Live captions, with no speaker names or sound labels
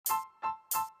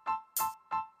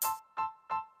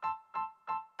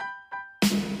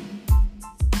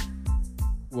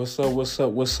What's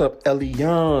up,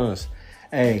 Elians?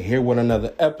 Hey, here with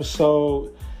another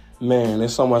episode. Man,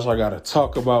 there's so much I got to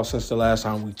talk about since the last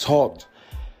time we talked.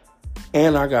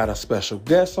 And I got a special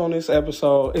guest on this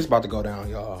episode. It's about to go down,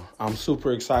 y'all. I'm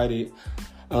super excited.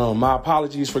 My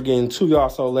apologies for getting to y'all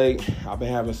so late. I've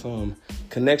been having some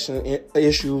connection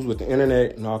issues with the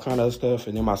internet and all kind of stuff.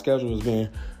 And then my schedule has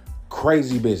been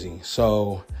crazy busy.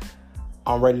 So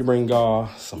I'm ready to bring y'all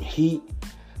some heat.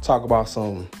 Talk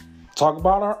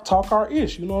our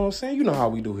ish. You know what I'm saying? You know how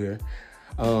we do here.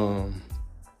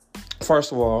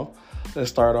 First of all,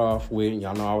 let's start off with,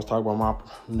 y'all know I was talking about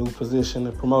my new position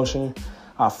and promotion.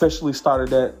 I officially started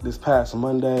that this past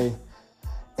Monday,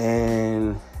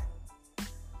 and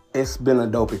it's been a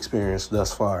dope experience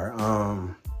thus far.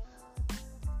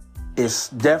 It's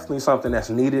definitely something that's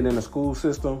needed in the school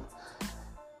system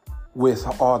with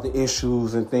all the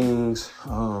issues and things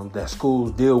that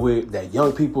schools deal with, that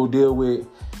young people deal with.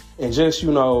 And just,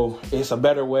 it's a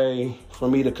better way for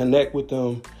me to connect with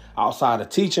them outside of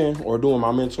teaching or doing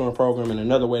my mentoring program, and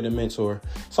another way to mentor.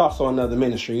 It's also another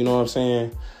ministry, you know what I'm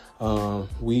saying?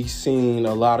 We've seen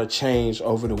a lot of change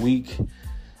over the week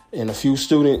in a few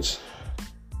students,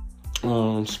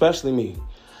 especially me.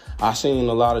 I've seen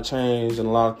a lot of change and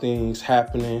a lot of things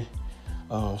happening,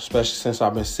 especially since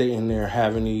I've been sitting there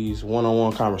having these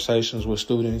one-on-one conversations with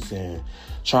students and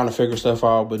trying to figure stuff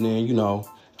out. But then,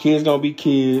 kids gonna be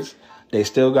kids. They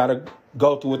still gotta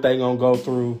go through what they gonna go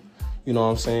through. You know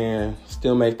what I'm saying?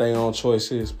 Still make their own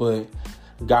choices, but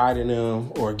guiding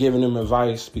them or giving them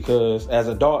advice, because as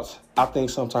adults, I think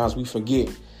sometimes we forget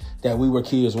that we were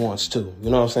kids once too.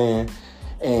 You know what I'm saying?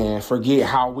 And forget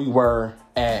how we were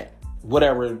at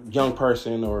whatever young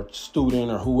person or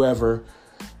student or whoever,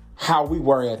 how we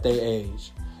were at their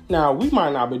age. Now, we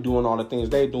might not be doing all the things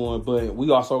they're doing, but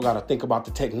we also got to think about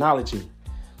the technology.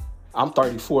 I'm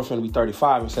 34, finna be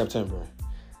 35 in September.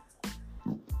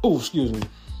 Oh, excuse me.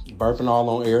 Burping all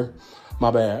on air.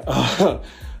 My bad.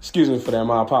 Excuse me for that.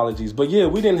 My apologies. But yeah,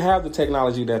 we didn't have the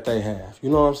technology that they have. You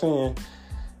know what I'm saying?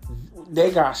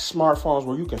 They got smartphones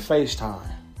where you can FaceTime.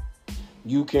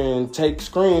 You can take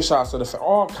screenshots of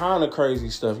all kind of crazy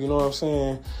stuff. You know what I'm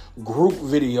saying? Group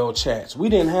video chats. We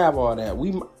didn't have all that.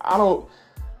 We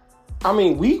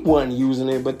wasn't using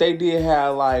it, but they did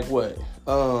have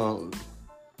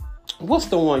what's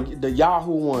the one? The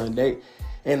Yahoo one.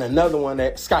 And another one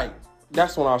that Skype.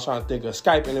 That's what I was trying to think of.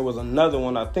 Skype, and it was another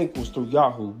one I think was through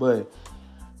Yahoo. But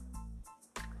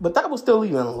that was still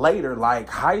even later, like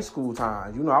high school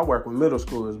times. I work with middle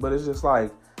schoolers, but it's just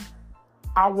like,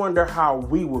 I wonder how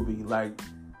we would be like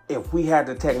if we had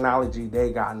the technology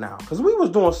they got now. Because we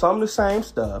was doing some of the same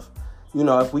stuff.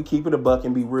 If we keep it a buck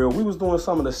and be real, we was doing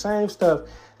some of the same stuff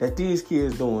that these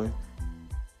kids doing.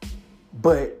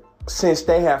 But since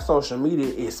they have social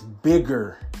media, it's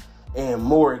bigger and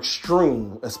more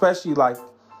extreme. Especially I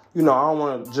don't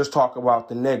want to just talk about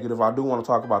the negative. I do want to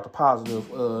talk about the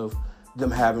positive of them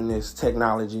having this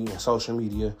technology and social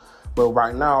media. But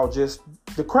right now, just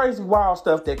the crazy wild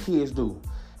stuff that kids do,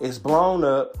 it's blown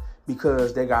up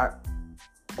because they got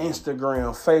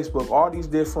Instagram, Facebook, all these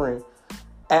different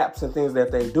apps and things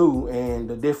that they do, and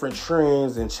the different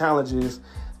trends and challenges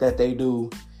that they do.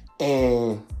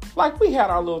 And we had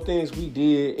our little things we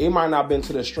did. It might not have been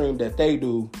to the extreme that they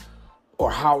do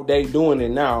or how they doing it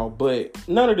now, but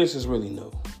none of this is really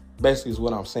new, basically is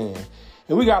what I'm saying.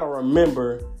 And we got to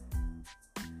remember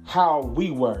how we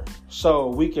were, so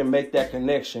we can make that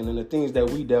connection and the things that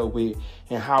we dealt with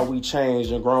and how we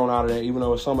changed and grown out of that, even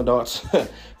though some adults,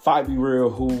 if I be real,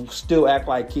 who still act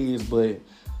like kids, but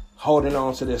holding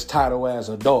on to this title as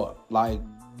adult, like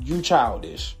you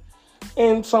childish.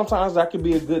 And sometimes that could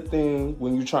be a good thing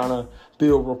when you're trying to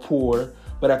build rapport,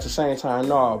 but at the same time,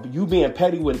 no, you being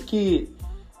petty with a kid,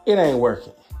 it ain't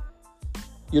working.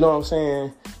 You know what I'm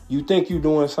saying? You think you're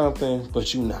doing something,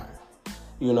 but you not.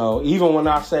 Even when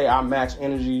I say I match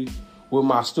energy with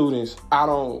my students, I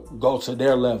don't go to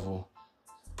their level,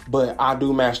 but I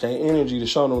do match their energy to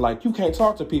show them, you can't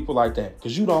talk to people like that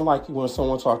because you don't like when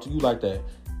someone talks to you like that.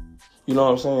 You know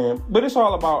what I'm saying? But it's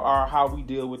all about how we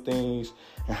deal with things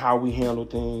and how we handle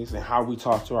things and how we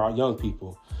talk to our young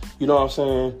people. You know what I'm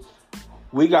saying?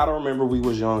 We got to remember we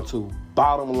was young too.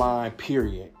 Bottom line,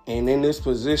 period. And in this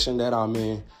position that I'm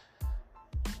in,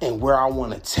 and where I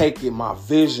want to take it, my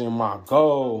vision, my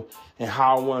goal, and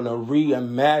how I want to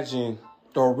reimagine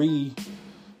or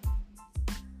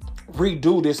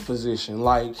redo this position.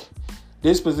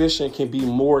 This position can be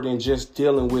more than just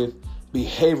dealing with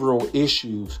behavioral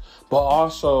issues, but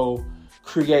also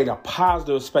create a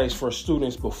positive space for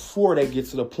students before they get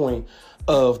to the point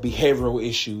of behavioral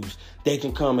issues. They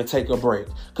can come and take a break.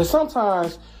 Because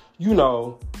sometimes,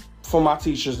 for my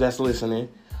teachers that's listening,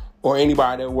 or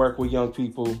anybody that work with young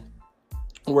people,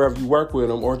 wherever you work with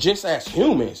them, or just as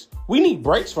humans, we need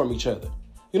breaks from each other.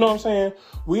 You know what I'm saying?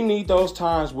 We need those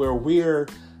times where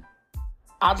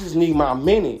I just need my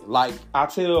minute. Like I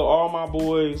tell all my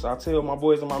boys, in my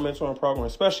mentoring program,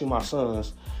 especially my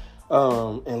sons,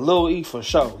 and Lil E for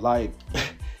sure. Like,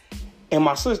 and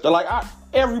my sister, like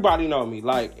everybody know me.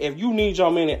 Like, if you need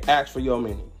your minute, ask for your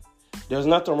minute. There's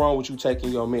nothing wrong with you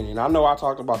taking your minute. And I know I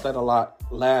talked about that a lot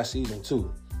last season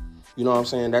too. You know what I'm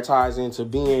saying? That ties into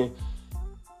doing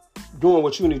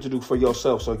what you need to do for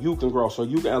yourself so you can grow, so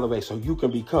you can elevate, so you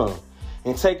can become.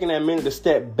 And taking that minute to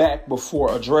step back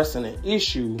before addressing an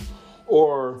issue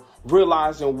or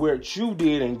realizing what you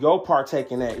did and your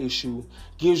partake in that issue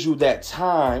gives you that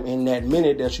time and that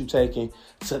minute that you're taking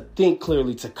to think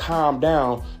clearly, to calm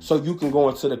down so you can go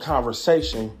into the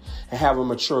conversation and have a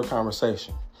mature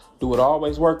conversation. Do it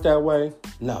always work that way?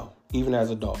 No, even as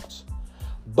adults.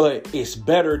 But it's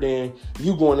better than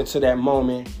you going into that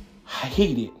moment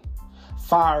heated,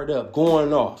 fired up,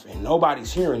 going off, and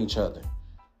nobody's hearing each other.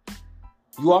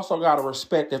 You also got to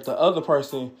respect if the other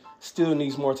person still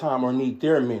needs more time or need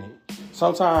their minute.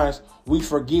 Sometimes we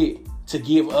forget to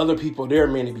give other people their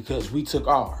minute because we took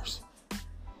ours.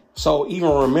 So even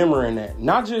remembering that,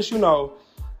 not just,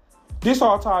 this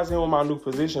all ties in with my new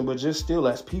position, but just still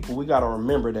as people, we got to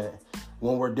remember that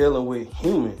when we're dealing with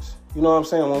humans, you know what I'm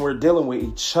saying? When we're dealing with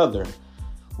each other,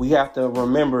 we have to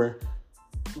remember,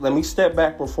 let me step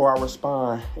back before I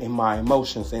respond in my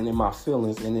emotions and in my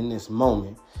feelings and in this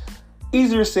moment.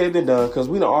 Easier said than done because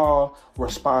we done all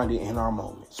responded in our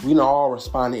moments. We done all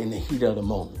responded in the heat of the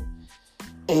moment.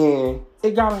 And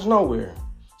it got us nowhere.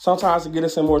 Sometimes it get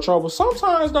us in more trouble.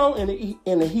 Sometimes, though, in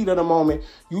the heat of the moment,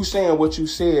 you saying what you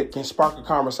said can spark a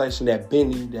conversation that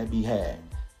be had.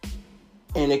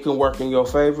 And it can work in your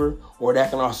favor, or that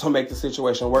can also make the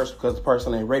situation worse because the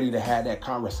person ain't ready to have that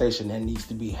conversation that needs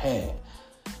to be had.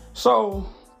 So,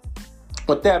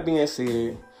 with that being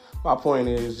said, my point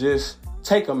is just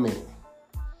take a minute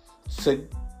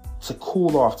to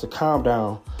cool off, to calm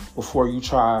down before you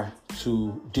try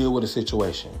to deal with a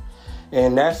situation.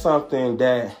 And that's something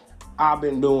that I've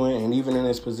been doing, and even in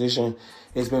this position,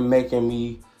 it's been making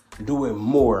me do it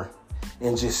more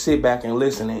and just sit back and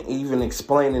listen, and even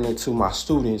explaining it to my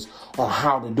students on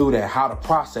how to do that, how to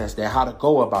process that, how to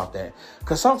go about that.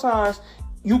 Because sometimes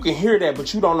you can hear that,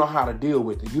 but you don't know how to deal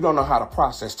with it. You don't know how to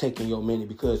process taking your minute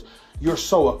because you're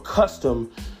so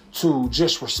accustomed to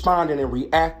just responding and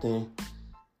reacting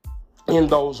in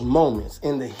those moments,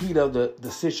 in the heat of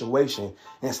the situation,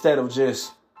 instead of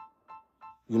just,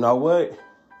 you know what,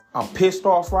 I'm pissed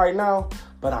off right now,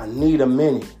 but I need a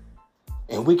minute.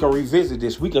 And we can revisit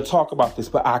this. We can talk about this,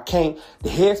 but I can't. The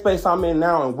headspace I'm in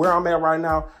now and where I'm at right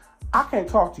now, I can't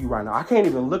talk to you right now. I can't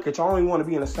even look at you. I don't even want to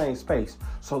be in the same space.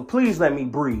 So please let me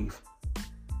breathe.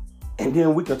 And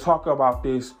then we can talk about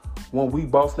this when we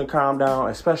both can calm down,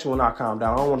 especially when I calm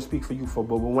down. I don't want to speak for you, but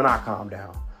when I calm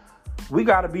down. We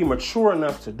got to be mature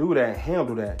enough to do that and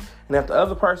handle that. And if the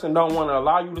other person don't want to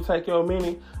allow you to take your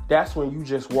minute, that's when you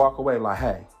just walk away like,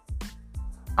 hey,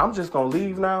 I'm just going to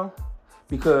leave now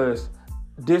because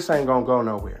this ain't going to go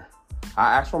nowhere.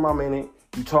 I asked for my minute.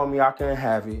 You told me I couldn't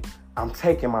have it. I'm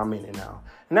taking my minute now.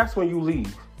 And that's when you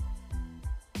leave.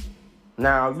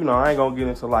 Now, I ain't going to get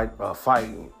into like a fight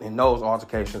in those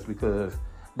altercations because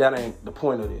that ain't the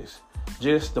point of this.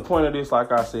 Just the point of this,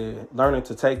 like I said, learning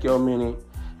to take your minute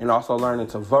and also learning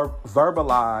to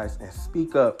verbalize and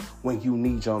speak up when you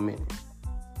need your minute.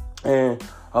 And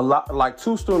a lot, like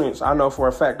 2 students I know for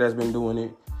a fact that's been doing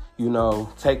it,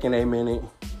 taking a minute,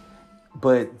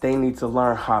 but they need to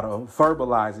learn how to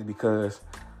verbalize it because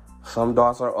some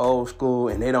adults are old school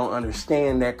and they don't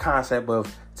understand that concept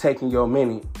of taking your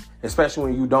minute,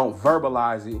 especially when you don't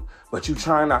verbalize it, but you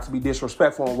try not to be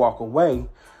disrespectful and walk away.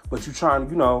 But you trying,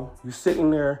 you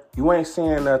sitting there, you ain't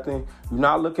saying nothing. You're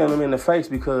not looking them in the face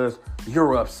because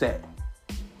you're upset.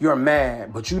 You're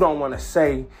mad, but you don't want to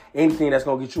say anything that's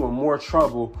going to get you in more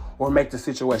trouble or make the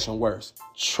situation worse.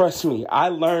 Trust me, I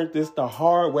learned this the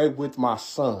hard way with my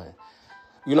son.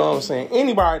 You know what I'm saying?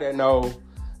 Anybody that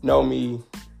know me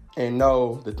and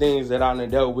know the things that I done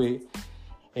dealt with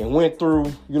and went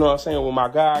through, with my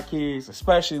god kids,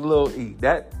 especially Lil E,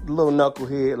 that little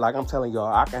knucklehead, like I'm telling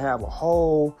y'all, I can have a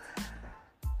whole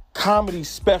comedy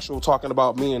special talking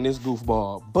about me and this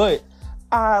goofball, but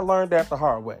I learned that the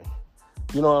hard way.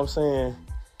 You know what I'm saying?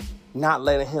 Not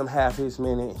letting him have his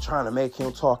minute, trying to make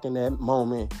him talk in that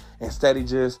moment, instead of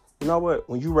just,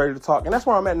 when you ready to talk, and that's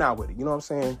where I'm at now with it, you know what I'm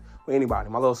saying? With anybody,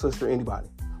 my little sister, anybody.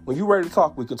 When you ready to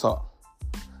talk, we can talk.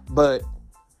 But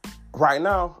right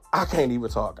now, I can't even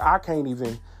talk. I can't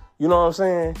even, you know what I'm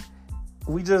saying?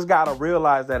 we just got to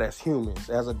realize that as humans,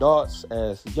 as adults,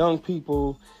 as young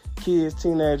people, kids,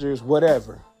 teenagers,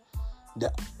 whatever,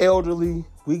 the elderly,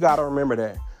 we got to remember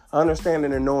that.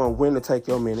 Understanding and knowing when to take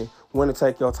your minute, when to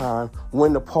take your time,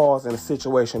 when to pause in a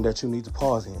situation that you need to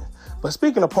pause in. But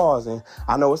speaking of pausing,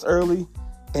 I know it's early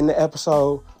in the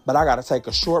episode, but I got to take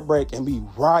a short break and be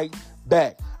right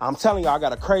back. I'm telling y'all, I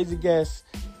got a crazy guest.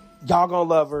 Y'all gonna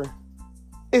love her.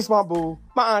 It's my boo,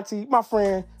 my auntie, my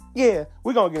friend. Yeah,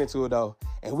 we're gonna get into it though.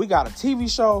 And we got a TV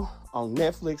show on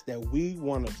Netflix that we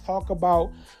want to talk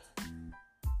about.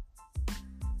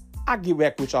 I'll get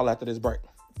back with y'all after this break.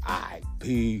 All right,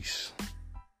 peace.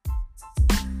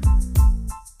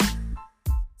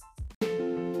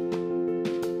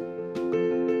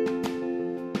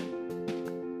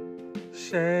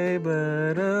 Shea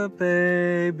butter,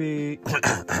 baby.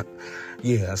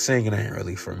 Yeah, singing ain't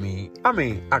really for me. I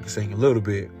mean, I can sing a little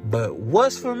bit, but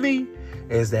what's for me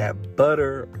is that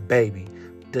butter, baby.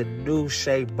 The new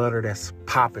shea butter that's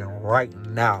popping right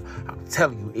now. I'm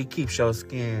telling you, it keeps your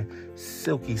skin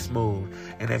silky smooth.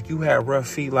 And if you have rough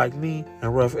feet like me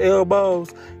and rough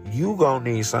elbows, you gonna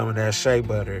need some of that shea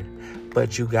butter.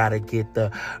 But you gotta get the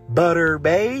butter,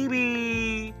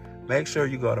 baby. Make sure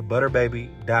you go to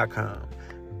butterbaby.com.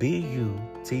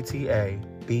 BUTTABABYY.com.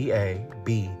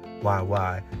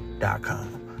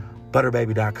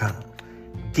 Butterbaby.com.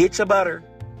 Get your butter.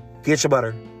 Get your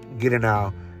butter. Get it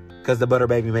now. Because the butter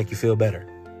baby make you feel better.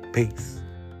 Peace.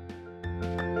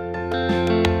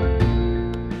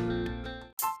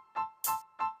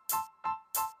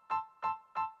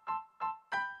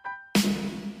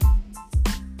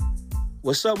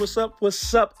 What's up,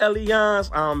 Elians?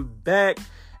 I'm back.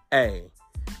 Hey,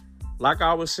 like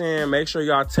I was saying, make sure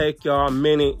y'all take y'all a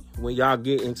minute when y'all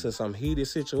get into some heated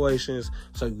situations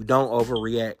so you don't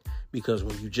overreact. Because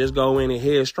when you just go in and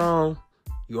headstrong,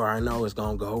 you already know it's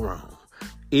going to go wrong.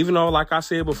 Even though, like I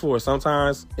said before,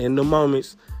 sometimes in the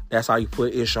moments, that's how you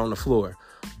put ish on the floor.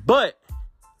 But,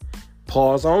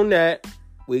 pause on that.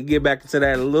 We'll get back into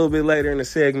that a little bit later in the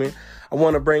segment. I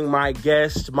want to bring my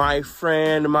guest, my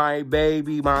friend, my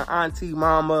baby, my auntie,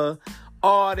 mama,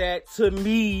 all that to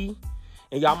me.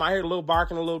 And y'all might hear a little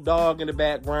barking, a little dog in the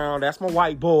background. That's my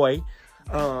white boy.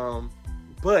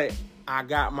 But I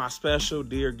got my special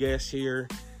dear guest here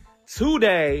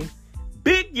today.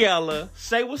 Big Yella,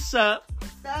 say what's up.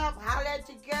 What's up? Holla at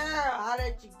your girl. Holla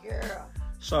at your girl.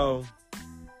 So,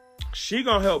 she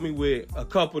gonna help me with a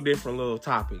couple different little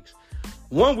topics.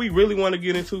 One we really want to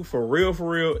get into for real,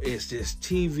 is this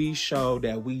TV show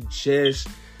that we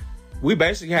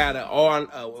basically had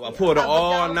pulled an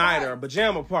all-nighter, a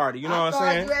pajama party. You know what I'm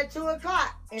saying? I called you at 2:00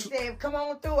 and said, come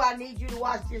on through. I need you to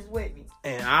watch this with me.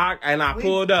 And I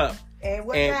pulled up. And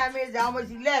what time is it? Almost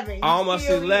 11. Almost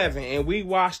 11. And we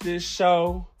watched this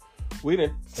show. We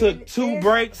done took 2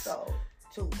 breaks.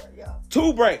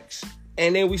 Two breaks.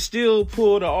 And then we still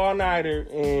pulled an all-nighter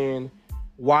and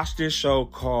watched this show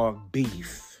called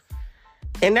Beef.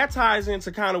 And that ties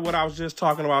into kind of what I was just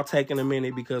talking about, taking a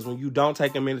minute. Because when you don't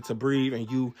take a minute to breathe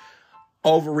and you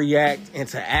overreact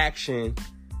into action,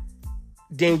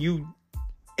 then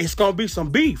it's going to be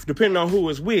some beef depending on who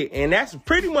it's with. And that's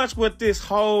pretty much what this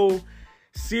whole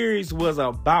series was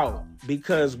about.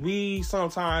 Because we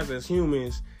sometimes as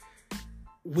humans,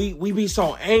 we be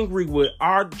so angry with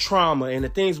our trauma and the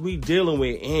things we dealing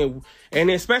with.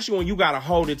 And especially when you got to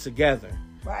hold it together.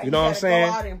 Right. You know what I'm saying?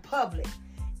 Go out in public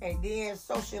and then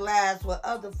socialize with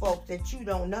other folks that you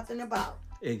know nothing about.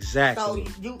 Exactly.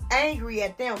 So you angry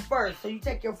at them first. So you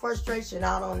take your frustration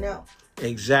out on them.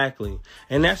 Exactly.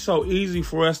 And that's so easy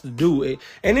for us to do it.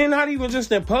 And then not even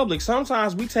just in public.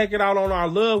 Sometimes we take it out on our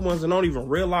loved ones and don't even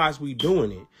realize we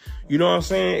doing it. You know what I'm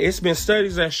saying? It's been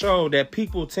studies that show that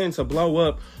people tend to blow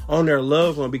up on their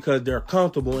loved one because they're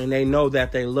comfortable and they know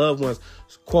that their loved ones,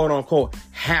 quote unquote,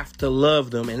 have to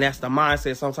love them. And that's the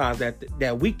mindset sometimes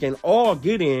that we can all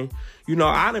get in. You know,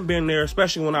 I done been there,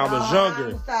 especially when I was younger.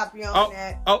 I'm gonna stop you on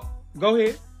that. Oh, go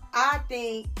ahead. I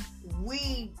think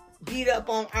we beat up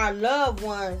on our loved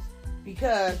ones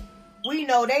because we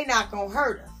know they not gonna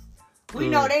hurt us. We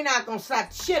know they not gonna slap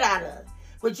the shit out of us.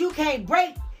 But you can't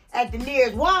break at the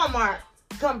nearest Walmart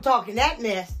come talking that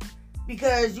mess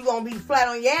because you gonna be flat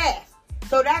on your ass.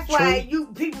 So that's why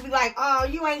people be like, oh,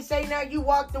 you ain't say nothing, you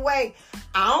walked away.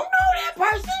 I don't know that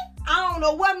person. I don't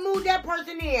know what mood that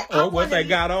person in. Or what they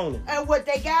got on them. And what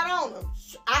they got on them.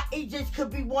 It just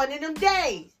could be one of them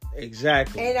days.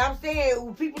 Exactly. And I'm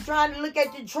saying, people trying to look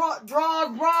at your drawers,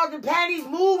 bras, and panties,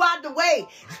 move out the way.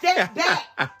 Step back.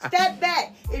 Step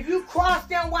back. If you cross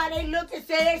them while they look and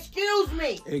say, excuse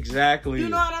me. Exactly. You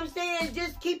know what I'm saying?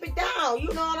 Just keep it down.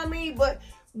 You know what I mean? But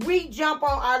we jump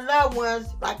on our loved ones,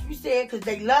 like you said, because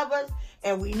they love us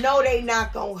and we know they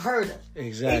not gonna hurt us.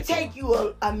 Exactly. It take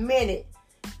you a minute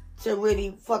to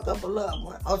really fuck up a loved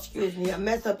one. Oh, excuse me,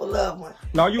 mess up a loved one.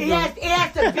 No, you it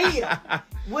has to build.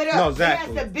 With us, No,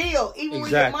 exactly. It has to build. Even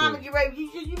when your mama get ready,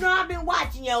 you know I've been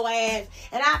watching your ass,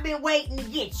 and I've been waiting to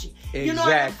get you. Exactly. You know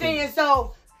what I'm saying?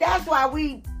 So that's why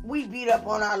we beat up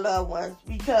on our loved ones,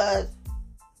 because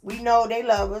we know they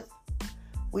love us.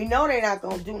 We know they're not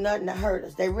gonna do nothing to hurt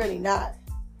us. They really not.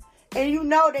 And you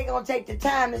know they're gonna take the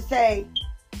time to say,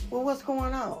 well, what's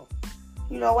going on?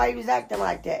 You know, why you was acting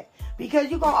like that?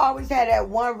 Because you're going to always have that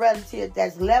one relative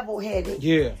that's level-headed.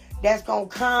 Yeah. That's going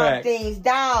to calm things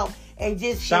down and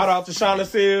just... Shout out to Shauna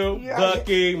Seal,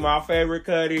 Bucky, my favorite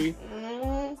Cuddy.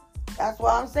 Mm-hmm. That's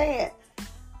what I'm saying.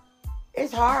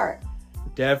 It's hard.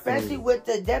 Definitely. Especially with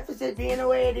the deficit being the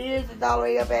way it is, it's all the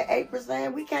way up at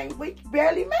 8%. We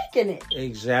barely making it.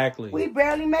 Exactly. We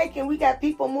barely making. We got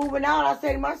people moving out. I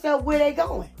say to myself, where they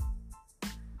going?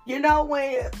 You know,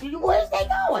 where's they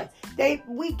going?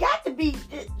 We got to be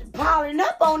piling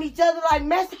up on each other like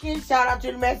Mexicans. Shout out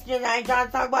to the Mexicans. I ain't trying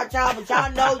to talk about y'all, but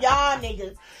y'all know y'all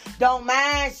niggas don't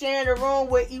mind sharing the room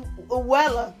with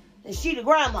Uwella, and she the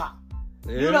grandma.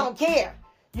 Yeah. You don't care.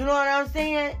 You know what I'm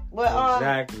saying? But,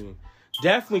 exactly.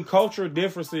 Definitely cultural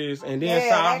differences, and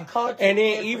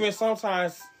then even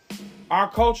sometimes our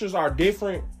cultures are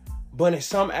different, but in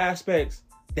some aspects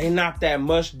they not that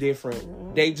much different.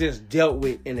 Mm-hmm. They just dealt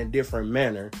with in a different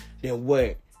manner than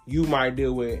what you might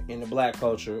deal with in the black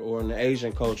culture or in the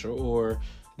Asian culture or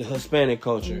the Hispanic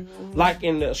culture. Mm-hmm. Like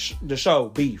in the show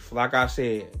Beef, like I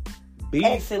said, Beef,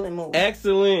 excellent movie,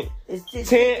 excellent. It's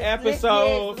 10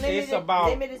 episodes. It's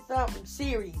about limited something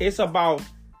series. It's about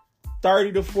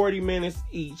 30 to 40 minutes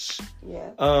each. Yeah.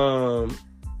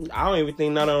 I don't even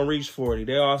think none of them reached 40.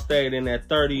 They all stayed in that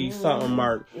 30 something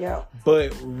mark. Yeah.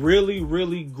 But really,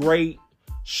 really great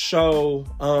show.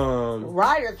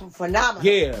 Writers phenomenal.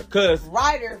 Yeah, because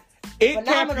it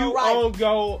kept you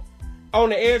on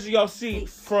the edge of your seat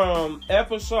from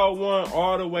episode 1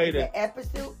 all the way to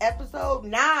episode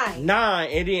 9. 9,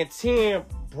 and then 10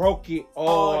 broke it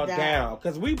all down.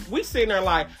 Because we sitting there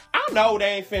like, I know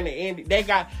they ain't finna end it. They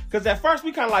got, because at first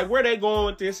we kind of like, where they going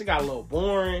with this? It got a little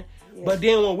boring. Yeah. But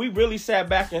then when we really sat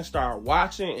back and started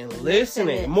watching and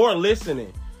listening, more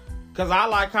listening. Because I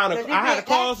like kind of, I had to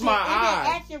close my eyes.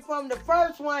 Action from the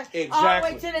first one all the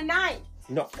way to the 9th.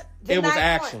 No, it was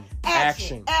action.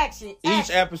 Action. Each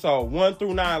episode, 1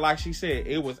 through 9, like she said,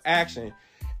 it was action.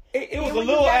 It was a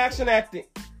little action at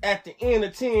the end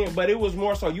of 10, but it was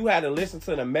more so you had to listen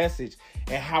to the message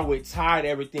and how it tied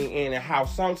everything in, and how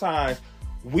sometimes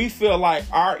we feel like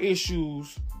our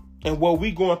issues and what we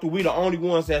going through, we the only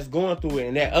ones that's going through it,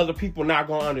 and that other people not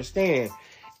going to understand.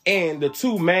 And the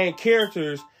two main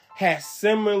characters had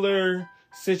similar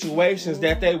situations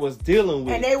that they was dealing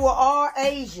with. And they were all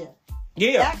Asian.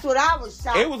 Yeah. That's what I was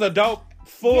shocked. It was a dope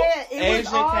full Asian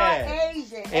cast.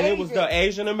 Asian. And it was the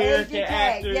Asian American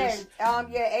actors. Yes.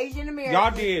 Asian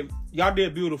American. Y'all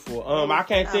did beautiful. I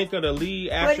can't think of the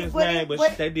lead actress name, but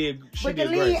she did great. But the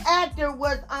lead actor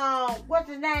was what's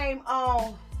his name?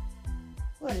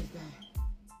 What is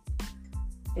that?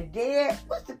 The Dead?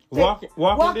 What's the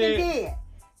Walking Dead?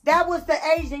 That was the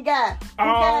Asian guy.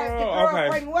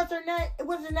 Okay. What's her name?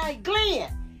 What's her name?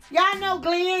 Glenn. Y'all know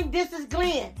Glenn. This is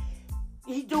Glenn.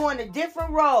 He's doing a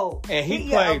different role. And he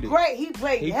played it. Great. He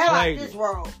played the hell out of this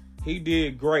role. He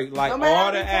did great. Like, all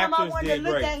the actors I wanted did to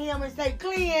look great. at him and say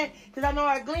Glenn, because I know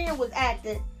how Glenn was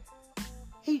acting.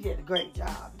 He did a great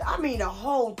job. I mean, the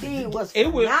whole thing was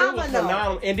phenomenal. It was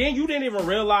phenomenal. And then you didn't even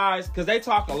realize, because they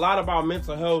talk a lot about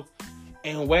mental health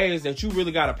in ways that you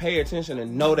really got to pay attention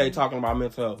and know they talking about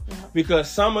mental health. Yeah. Because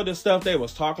some of the stuff they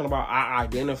was talking about, I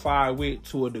identified with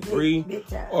to a degree. Big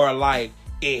time. Or like,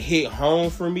 it hit home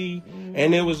for me. Mm-hmm.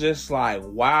 And it was just like,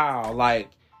 wow. Like,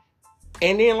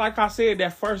 and then like I said,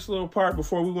 that first little part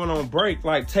before we went on break,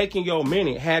 like taking your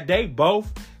minute. Had they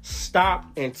both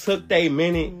stopped and took their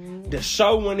minute, the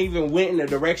show wouldn't even went in the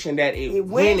direction that it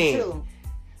went in.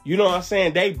 You know what I'm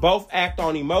saying? They both act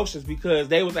on emotions because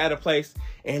they was at a place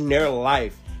in their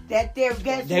life that they're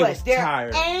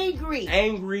tired.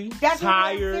 Angry. That's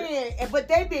tired. What I'm saying. But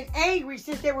they've been angry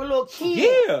since they were little kids.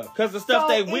 Yeah, because the stuff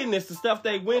they witnessed, the stuff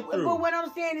they went through. But what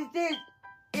I'm saying is this: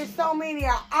 it's so many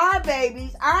of our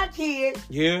babies, our kids,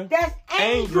 that's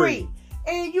angry.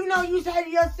 And you know, you say to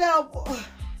yourself,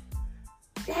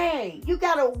 dang, you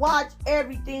gotta watch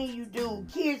everything you do.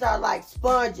 Kids are like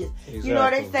sponges. Exactly. You know,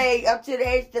 they say up to the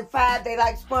age of 5, they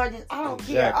like sponges. I don't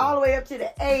care. All the way up to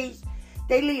the age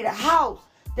they leave the house.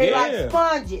 They like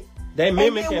sponges. They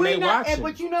mimic and they watching.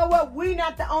 But you know what? We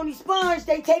not the only sponge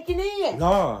they taking in.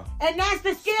 No. And that's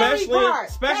the scary part.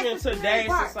 Especially in today's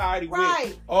society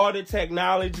with all the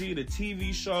technology, the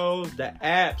TV shows, the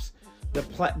apps,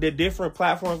 the different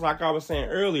platforms like I was saying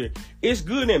earlier. It's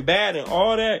good and bad and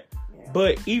all that. Yeah.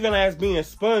 But even as being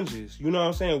sponges, you know what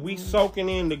I'm saying? We soaking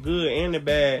in the good and the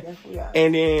bad. Yes, we are.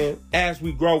 And then as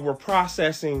we grow, we're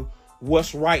processing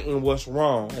what's right and what's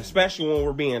wrong, especially when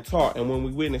we're being taught and when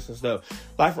we witness and stuff.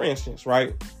 Like, for instance,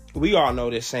 right? We all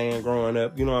know this saying growing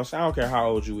up, you know what I'm saying? I don't care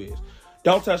how old you is.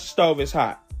 Don't touch the stove, it's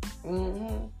hot.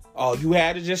 Mm-hmm. Oh, you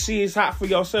had to just see it's hot for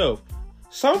yourself.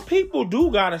 Some people do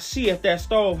gotta see if that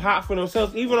stove hot for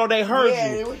themselves, even though they heard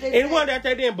you. It wasn't that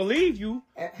they didn't believe you,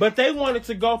 but they wanted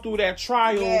to go through that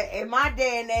trial. Yeah, in my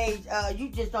day and age, you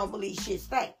just don't believe shit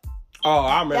stink. Oh,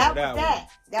 I remember that one.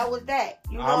 That was that.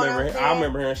 You know I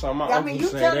remember hearing something. I mean, you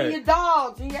telling your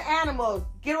dogs and your animals,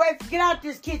 get out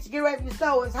this kitchen, get away from the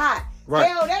stove, it's hot. Right.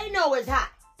 Hell, they know it's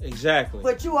hot. Exactly.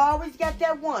 But you always got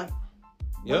that one.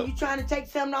 Yep. When you trying to take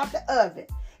something off the oven,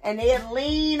 and they'll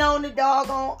lean on the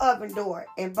doggone oven door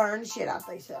and burn the shit out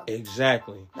themselves.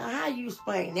 Exactly. Now, how you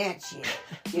explain that shit?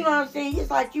 You know what I'm saying? It's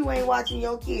like you ain't watching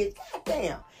your kids.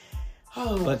 Goddamn.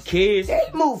 Oh, but kids, they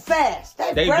move fast.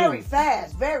 They very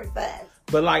fast, very fast.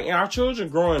 But like our children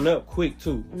growing up quick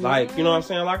too. Mm-hmm. Like, you know what I'm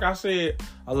saying? Like I said,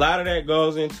 a lot of that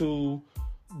goes into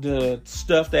the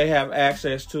stuff they have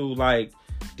access to. Like,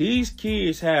 these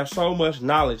kids have so much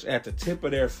knowledge at the tip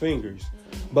of their fingers.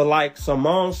 Mm-hmm. But like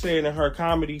Simone said in her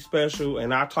comedy special,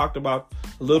 and I talked about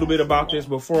a little bit about this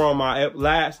before on my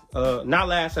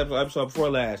episode before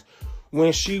last,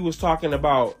 when she was talking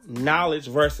about knowledge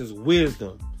versus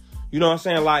wisdom. You know what I'm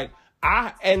saying? Like,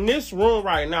 in this room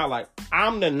right now, like,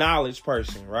 I'm the knowledge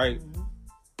person, right? Mm-hmm.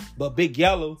 But Big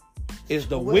Yellow is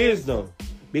the wisdom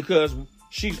because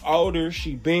she's older,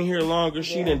 she been here longer,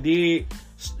 she done did,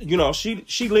 you know,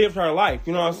 she lived her life,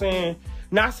 you know what I'm saying?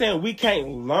 Not saying we can't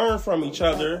learn from each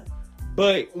other,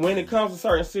 but when it comes to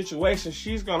certain situations,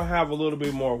 she's going to have a little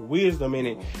bit more wisdom in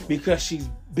it because she's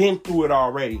been through it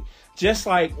already. Just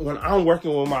like when I'm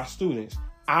working with my students,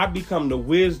 I become the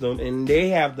wisdom and they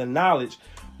have the knowledge,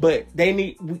 but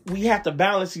we have to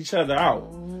balance each other out.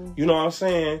 You know what I'm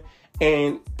saying?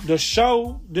 And the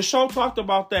show talked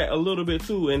about that a little bit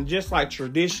too. And just like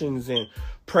traditions and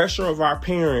pressure of our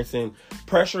parents and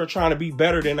pressure of trying to be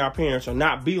better than our parents or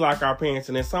not be like our parents.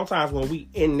 And then sometimes when we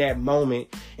in that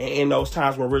moment and in those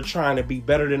times where we're trying to be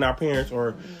better than our parents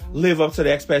or live up to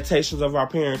the expectations of our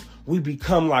parents, we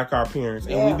become like our parents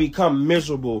and we become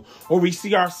miserable, or we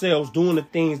see ourselves doing the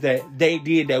things that they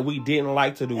did that we didn't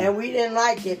like to do. And we didn't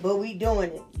like it, but we doing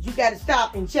it. You got to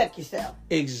stop and check yourself.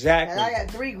 Exactly. And I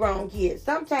got 3 grown kids.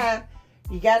 Sometimes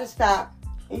you got to stop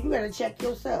and you got to check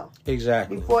yourself.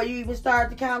 Exactly. Before you even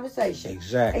start the conversation.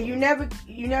 Exactly. And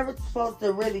you never supposed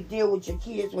to really deal with your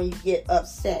kids when you get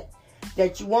upset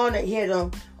that you want to hit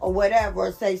them or whatever,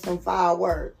 or say some foul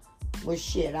words. Well,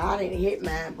 shit, I didn't hit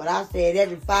mine, but I said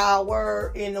every foul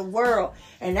word in the world.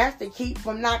 And that's to keep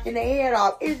from knocking the head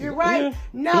off. Is it right?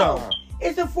 No.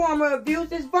 It's a form of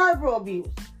abuse. It's verbal abuse.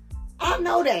 I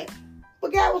know that.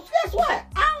 But guess what?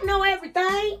 I don't know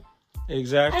everything.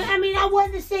 Exactly. I mean, I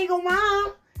wasn't a single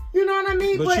mom. You know what I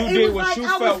mean? But you did what you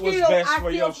felt was best for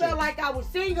your I still felt like I was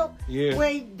single. Yeah.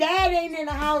 When dad ain't in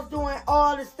the house doing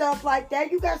all the stuff like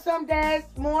that. You got some dads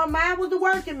more. Mine was the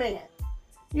working man.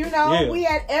 You know, we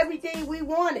had everything we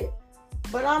wanted.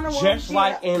 But I'm the one just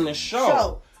like in the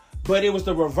show. But it was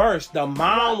the reverse. The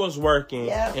mom was working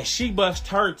and she bust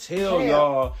her tail,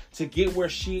 y'all, to get where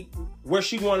she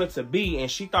wanted to be.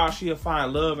 And she thought she'd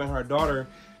find love in her daughter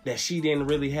that she didn't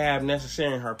really have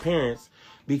necessarily in her parents,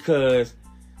 because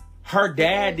her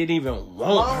dad didn't even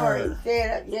want her.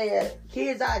 He said,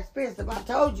 kids are expensive. I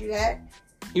told you that.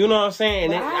 You know what I'm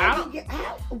saying?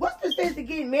 What's the sense of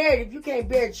getting married if you can't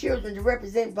bear children to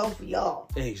represent both of y'all?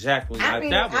 Exactly.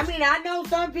 I know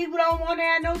some people don't want to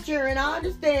have no children. I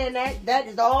understand that. That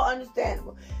is all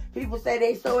understandable. People say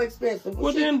they so expensive.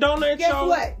 Well, then donate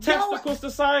your testicles to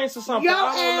science or something. Your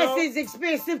ass is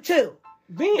expensive too.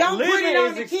 Don't put it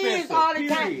on the kids all the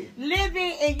time.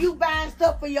 Living and you buying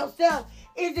stuff for yourself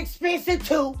is expensive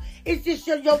too. It's just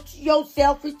your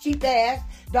selfish cheap ass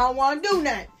don't want to do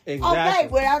nothing. Exactly. Okay,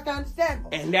 well, that's understandable.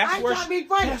 And that's where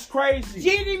that's crazy.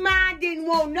 Jenny Mine didn't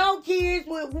want no kids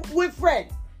with Freddie.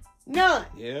 None.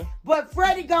 Yeah. But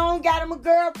Freddie got him a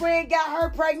girlfriend, got her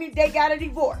pregnant, they got a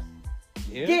divorce.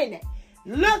 Yeah. Didn't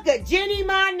they? Look at Jenny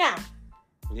Mine now.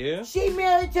 Yeah. She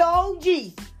married to old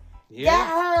Jesus. Got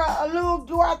her a little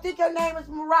girl. I think her name is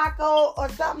Morocco or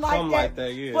something like that. Something like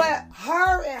that, yeah. But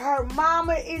her and her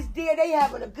mama is there. They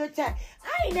having a good time.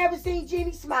 I ain't never seen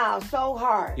Jeannie smile so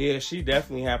hard. Yeah, she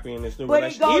definitely happy in this new But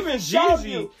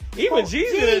relationship. Even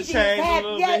Jeezy done changed a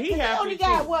little bit. He happy only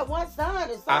got, one son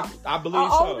or something? I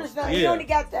believe so. Older son. Yeah. He only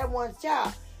got that one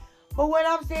child. But what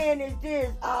I'm saying is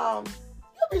this, you'll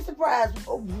be surprised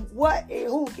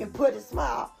who can put a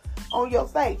smile on your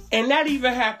face. And that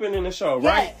even happened in the show,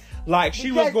 right? Yes. Like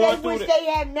she was going through they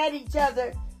had met each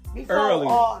other before early.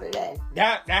 All of that.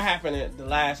 That happened in the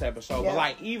last episode. Yeah. But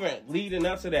like even leading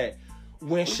up to that,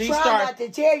 when she started, not to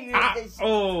tell you,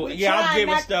 I'm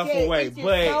giving stuff away, it's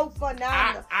but so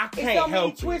phenomenal. I can't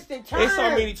help it. Twists and turns. It's so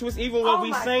many twists. Even what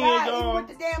we saying, y'all. Even with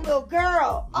the damn little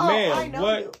girl. Man, I know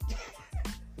what?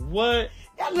 You. What?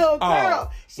 That little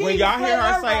girl. When y'all hear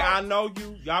her say, "I know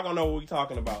you," y'all gonna know what we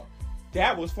talking about.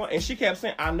 That was fun, and she kept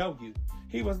saying, "I know you."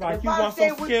 He was like, "You want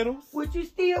some Skittles?" Would you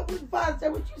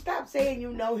stop saying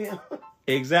you know him?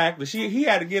 Exactly. He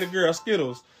had to get a girl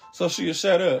Skittles so she'll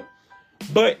shut up.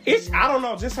 But I don't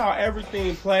know, just how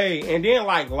everything played. And then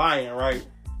like lying, right?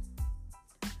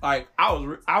 Like I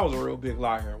was a real big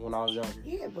liar when I was younger.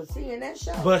 Yeah, but seeing that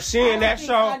show.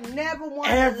 I never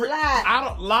wanted to lie. I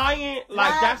don't lying.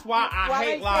 Like that's why I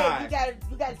hate lies.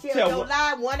 You gotta tell your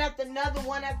lie one after another.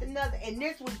 And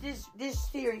this was this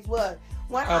series was.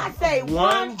 When I say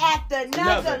one after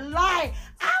another lie,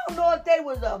 I don't know if they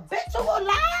was a habitual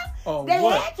lie. They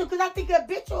had to, because I think a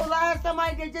habitual lie is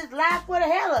somebody that just lied for the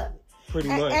hell of it. Pretty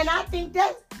much. And I think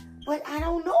that, but I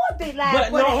don't know if they lied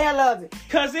for the hell of it.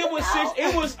 Because it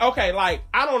was okay, like,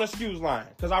 I don't excuse lying,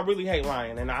 because I really hate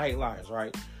lying, and I hate liars,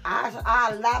 right?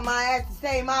 I lie my ass to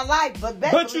save my life, but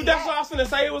that's what I was going to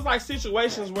say. It was like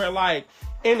situations where, like,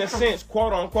 in a sense,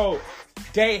 quote unquote,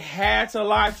 they had to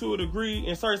lie to a degree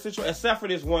in certain situations, except for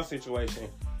this one situation,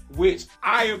 which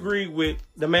I agree with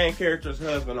the main character's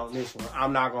husband on this one.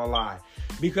 I'm not going to lie.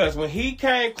 Because when he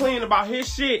came clean about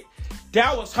his shit,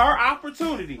 that was her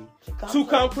opportunity to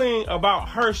come clean about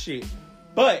her shit.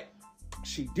 But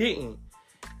she didn't.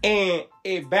 And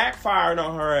it backfired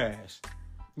on her ass.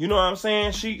 You know what I'm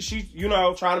saying? She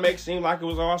trying to make it seem like it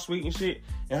was all sweet and shit.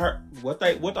 And her, what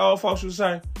the old folks would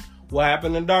say? What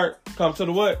happened in the dark? Come to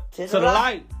the what? To the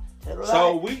light.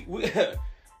 So we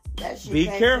be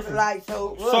careful.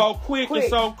 So quick and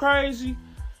so crazy.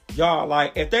 Y'all,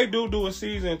 like, if they do a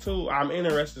season 2, I'm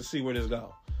interested to see where this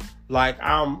goes. Like,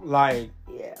 I'm like,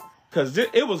 yeah. Because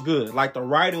it was good. Like, the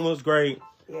writing was great.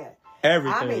 Yeah.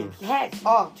 Everything. I mean, hats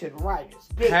off to the writers.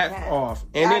 Hats off.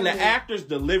 And then the actors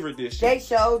delivered this shit. They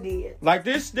sure did. Like,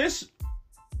 this,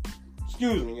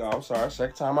 excuse me, y'all. I'm sorry.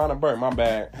 Second time I done burnt. My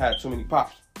bad. Had too many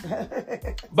pops.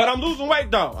 But I'm losing weight,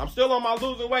 though. I'm still on my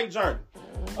losing weight journey.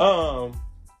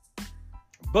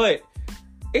 But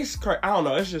it's crazy. I don't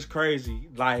know. It's just crazy.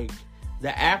 Like,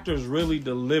 the actors really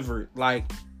delivered.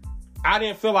 Like, I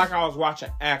didn't feel like I was watching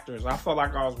actors. I felt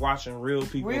like I was watching real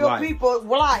people. People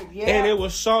live, yeah. And it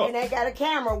was so. And they got a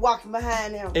camera walking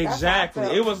behind them. Exactly.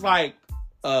 It was like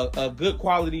a good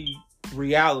quality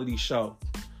reality show,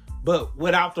 but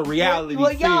without the reality.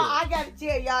 Well, y'all, I gotta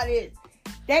tell y'all this.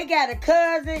 They got a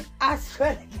cousin. I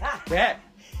swear to God.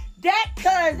 That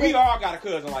cousin. We all got a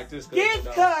cousin like this.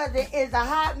 Cousin is a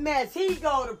hot mess. He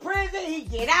go to prison. He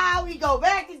get out. He go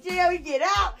back to jail. He get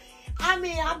out. I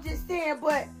mean, I'm just saying,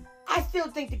 but I still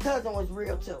think the cousin was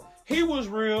real too. He was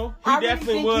real. He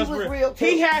definitely was real. Too.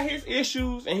 He had his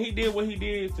issues, and he did what he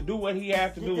did to do what he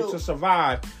had to do to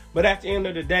survive. But at the end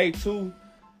of the day, too,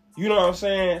 you know what I'm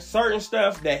saying? Certain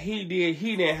stuff that he did,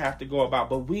 he didn't have to go about.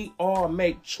 But we all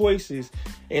make choices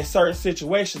in certain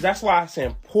situations. That's why it's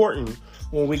important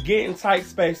when we get in tight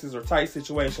spaces or tight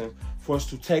situations for us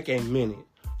to take a minute,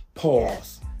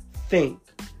 pause, think,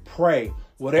 pray.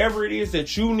 Whatever it is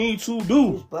that you need to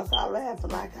do. Just bust out laughing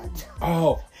like I do.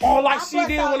 Oh, like she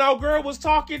did when our girl was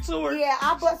talking to her. Yeah,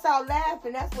 I bust out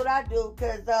laughing. That's what I do.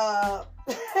 Because,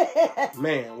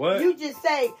 man, what? You just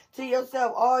say to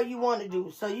yourself all you want to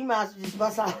do. So you might as well just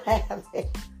bust out laughing.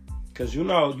 Because you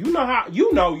know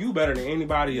you better than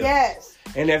anybody else. Yes.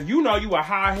 And if you know you a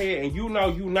high head and you know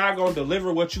you not going to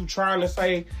deliver what you trying to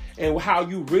say and how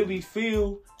you really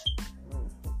feel,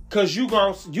 because you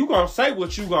gonna say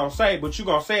what you gonna say, but you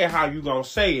gonna say it how you gonna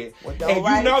say it. Well, and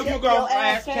you know you gonna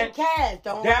ask cash.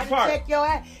 Don't check your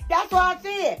ass. That's what I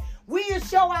said. We'll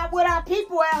show out with our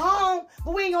people at home,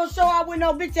 but we ain't gonna show out with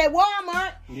no bitch at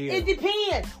Walmart. Yeah. It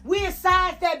depends. We'll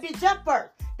size that bitch up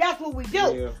first. That's what we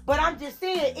do. Yeah. But I'm just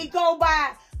saying, it go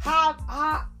by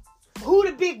who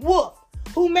the big wolf.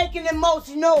 Who making the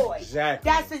most noise?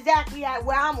 Exactly. That's exactly how.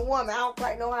 Well, I'm a woman. I don't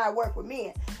quite know how I work with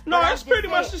men. No, it's pretty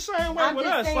much the same way with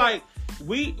us. Saying, like,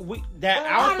 that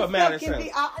alpha matters. A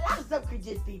lot of stuff could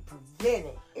just be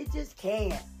prevented. It just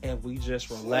can't. And we just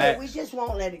relax. We just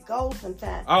won't let it go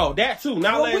sometimes. Oh, that too.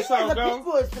 Not letting something go.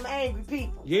 People are some angry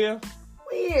people. Yeah.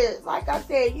 We is. Like I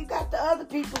said, you got the other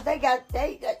people. They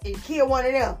kill one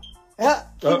of them.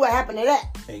 See what happened to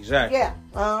that. Exactly.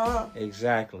 Yeah.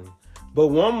 Exactly. But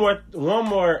one more.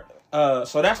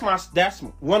 So that's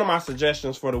one of my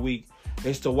suggestions for the week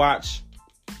is to watch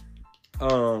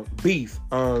Beef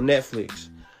on Netflix.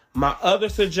 My other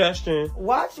suggestion,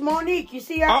 watch Monique. You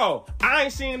see her? Oh, I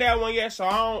ain't seen that one yet, so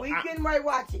I don't. We getting ready to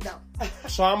watch it though.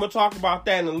 So I'm gonna talk about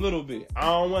that in a little bit. I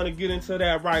don't want to get into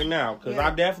that right now because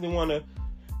I definitely want to.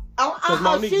 Because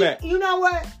Monique back. You know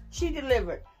what? She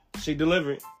delivered. She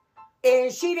delivered.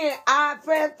 And she didn't.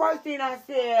 First thing I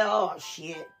said, oh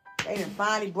shit. They done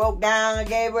finally broke down and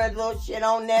gave her a little shit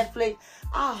on Netflix.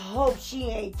 I hope she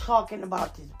ain't talking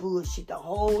about this bullshit the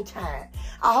whole time.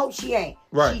 I hope she ain't.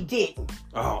 Right. She didn't.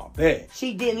 Oh, bet.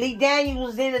 She didn't. Lee Daniels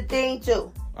was in the thing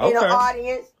too. In the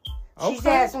audience. She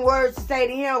had some words to say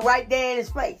to him right there in his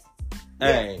face.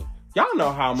 Hey. Yeah. Y'all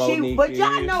know how Monique is. But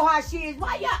y'all know how she is.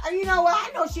 Why y'all? You know what?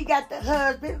 I know she got the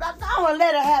husband. I want to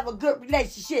let her have a good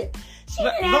relationship. She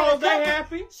didn't have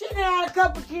a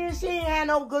couple kids. She ain't had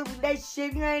no good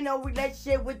relationship. You ain't no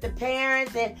relationship with the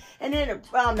parents. And then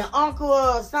the uncle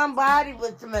or somebody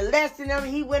was molesting them.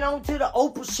 He went on to the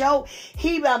Oprah show.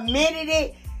 He admitted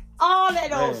it. All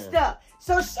that old stuff.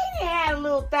 So she didn't have a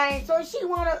little thing. So she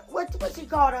wanna what she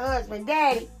called her husband?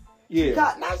 Daddy.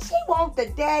 Yeah. Now she want the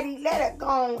daddy. Let her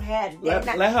go and have it. Let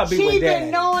her be with daddy. She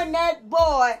been knowing that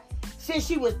boy since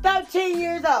she was 13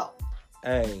 years old.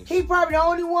 Hey. He probably the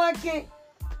only one can.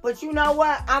 But you know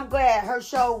what? I'm glad her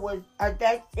show was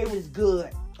it was good.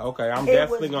 Okay, I'm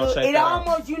definitely gonna check it out. It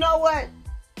almost, you know what?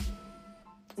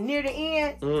 Near the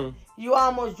end, you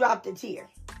almost dropped a tear.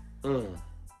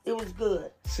 It was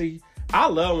good. See, I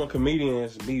love when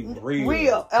comedians be real.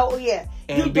 Real. Oh yeah.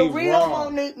 And the real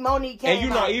Monique came and you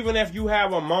know, even if you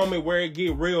have a moment where it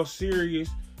get real serious,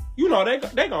 you know, they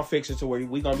gonna fix it to where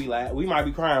we gonna be we might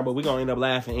be crying, but we gonna end up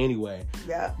laughing anyway.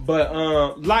 Yeah.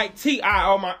 But like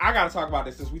T.I., I gotta talk about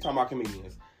this since we talking about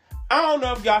comedians. I don't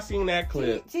know if y'all seen that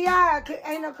clip. T.I.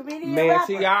 ain't no comedian. Man,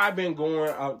 T.I. been going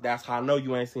up. That's how I know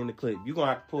you ain't seen the clip. You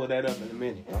gonna have to pull that up in a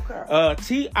minute. Okay.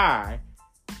 T.I.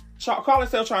 call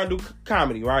himself trying to do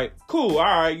comedy, right? Cool. All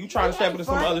right, you trying to step into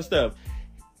some other stuff.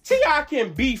 T.I.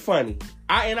 can be funny.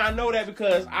 I know that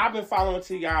because I've been following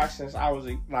T.I. since I was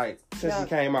since he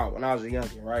came out when I was a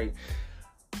youngin', right?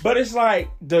 But it's like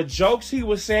the jokes he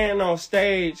was saying on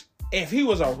stage, if he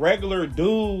was a regular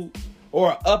dude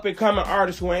or an up-and-coming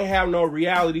artist who ain't have no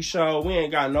reality show, we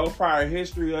ain't got no prior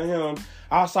history of him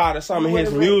outside of some of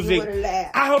his music,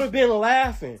 I would have been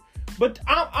laughing. But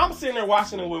I'm sitting there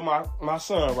watching it with my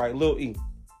son, right, Lil E.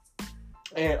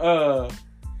 And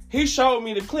he showed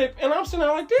me the clip, and I'm sitting there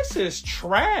like, this is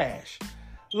trash.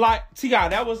 Like, T.I.,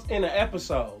 that was in an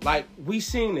episode. Like, we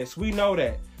seen this. We know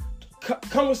that.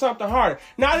 Come with something harder.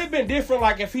 Now, it'd been different,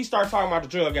 like, if he started talking about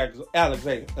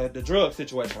the drug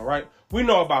situation, right? We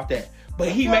know about that. But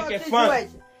he making fun.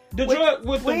 The drug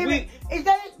with the weed.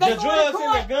 The drugs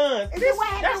and the guns.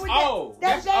 That's old.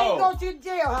 That's old. Go to the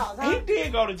jailhouse, huh? He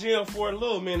did go to jail for a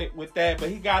little minute with that, but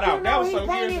he got out. That was some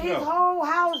years ago. He painted his whole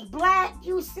house black.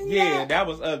 You see that? Yeah, that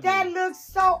was ugly. That looks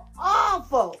so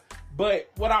awful.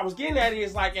 But what I was getting at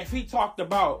is, like, if he talked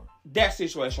about that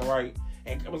situation, right?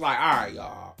 And it was like, all right,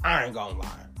 y'all, I ain't gonna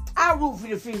lie. I root for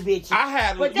the few bitches. I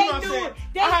had, but you know what I'm saying?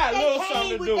 I had a little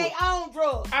something to do. Their own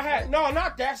drugs. No,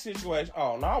 not that situation.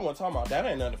 Oh, no, I wasn't talking about that.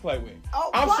 Ain't nothing to play with.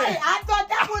 Oh, saying, I thought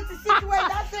that was the situation.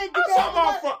 I said, I'm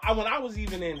talking about when I was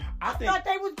even in. I thought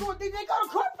they was going. Did they go to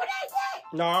court for that yet?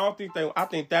 No, I don't think they. I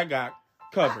think that got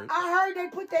covered. I heard they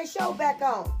put their show back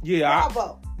on. Yeah,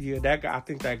 Bravo. I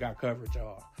think that got covered,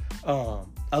 y'all.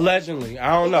 Allegedly,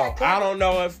 I don't know. I don't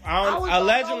know if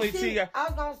allegedly T.I. I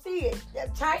was gonna see it.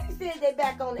 China said they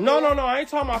back on the No. I ain't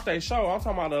talking about their show. I'm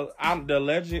talking about the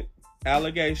alleged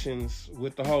allegations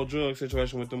with the whole drug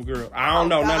situation with them girls. I don't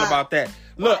know nothing about that.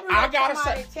 Look, I gotta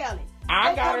say,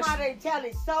 tell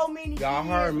it so many. Y'all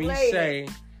heard me say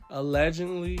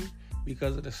allegedly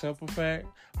because of the simple fact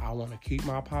I want to keep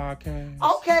my podcast.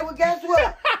 Okay, well guess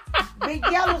what? Big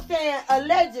Yellow saying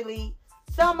allegedly.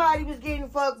 Somebody was getting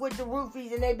fucked with the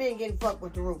roofies and they been getting fucked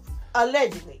with the roofies.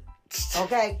 Allegedly.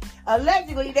 Okay?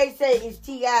 Allegedly, they say it's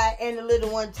T.I. and the little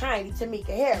one, Tiny, Tamika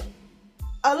Harris.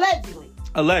 Allegedly.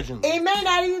 It may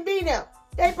not even be them.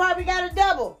 They probably got a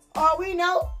double. All we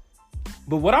know.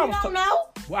 But what we don't know.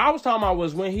 What I was talking about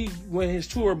was when his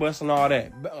tour bus and all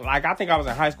that. Like, I think I was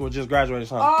in high school, just graduated or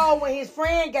something. Oh, when his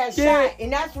friend got shot.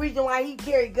 And that's the reason why he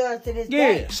carried guns to this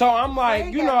day. Yeah, so I'm like,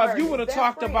 if you would have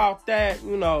talked about that,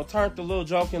 turned a little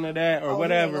joke into that or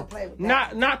whatever.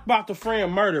 Not about the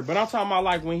friend murder, but I'm talking about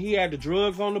like when he had the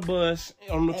drugs on the bus,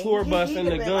 on the tour bus and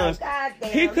the guns. Like,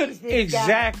 he could,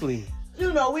 exactly.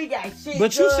 We got shit.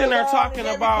 But you sitting there talking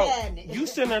about, you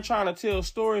sitting there trying to tell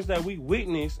stories that we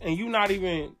witnessed, and you not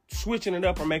even switching it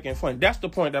up or making fun. That's the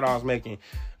point that I was making.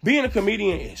 Being a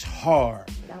comedian is hard.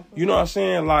 You know what I'm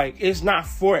saying? Like, it's not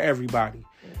for everybody.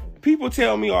 People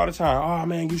tell me all the time, oh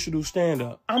man, you should do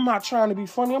stand-up. I'm not trying to be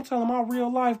funny. I'm telling my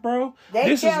real life, bro.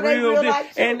 This is real.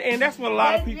 And that's what a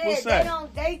lot of people say.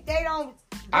 They don't.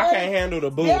 I can't handle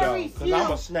the boo though, because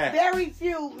I'm a snap. Very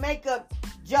few make up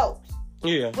jokes.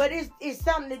 Yeah. But it's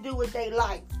something to do with their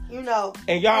life, And y'all,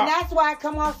 and that's why it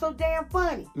come off so damn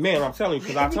funny. Man, I'm telling you,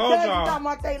 because I told y'all. Talking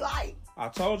about their life. I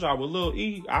told y'all with Lil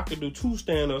E, I could do 2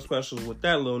 stand-up specials with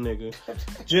that little nigga.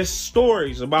 Just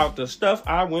stories about the stuff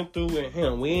I went through with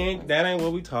him. That ain't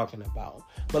what we talking about.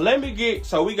 But let me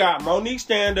so we got Monique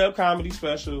stand-up comedy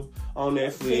special on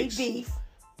Netflix. Beef.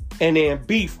 And then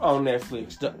Beef on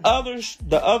Netflix.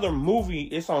 The other movie,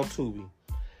 it's on Tubi.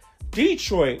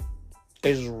 Detroit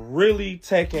is really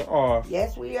taking off.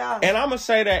 Yes, we are. And I'm going to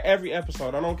say that every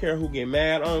episode. I don't care who get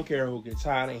mad. I don't care who get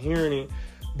tired of hearing it.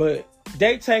 But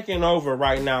they taking over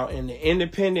right now in the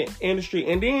independent industry.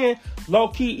 And then,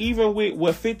 low-key, even with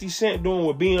what 50 Cent doing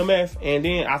with BMF, and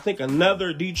then I think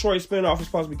another Detroit spinoff is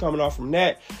supposed to be coming off from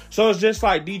that. So it's just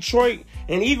like Detroit,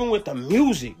 and even with the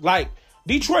music, like,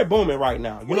 Detroit booming right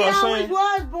now. You know what I'm saying? We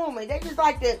always was booming. They just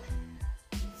like the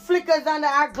flickers under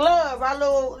our glove, our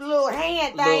little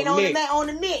hand thing on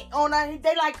the mitt.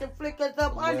 They like the flickers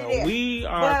up under there. We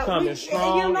are coming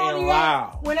strong and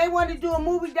loud. When they want to do a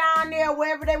movie down there,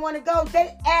 wherever they want to go,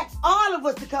 they ask all of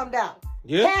us to come down.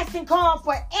 Yeah. Casting call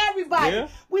for everybody. Yeah.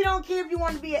 We don't care if you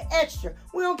want to be an extra.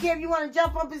 We don't care if you want to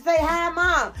jump up and say hi,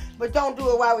 mom, but don't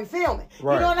do it while we filming.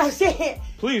 Right. You know what I'm saying?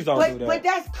 Please don't do that. But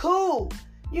that's cool.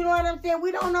 You know what I'm saying?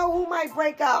 We don't know who might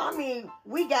break out. I mean,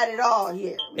 we got it all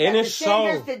here. We got the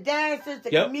singers, the dancers, the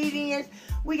comedians.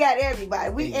 We got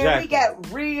everybody. And we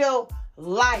got real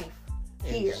life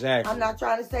here. Exactly. I'm not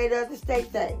trying to say the other state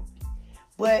thing.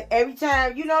 But every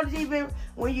time, even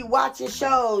when you watching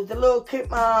shows, the little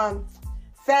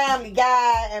Family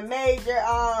Guy and Major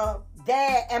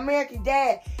Dad, American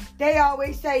Dad, they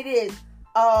always say this,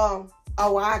 I'll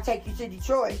take you to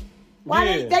Detroit.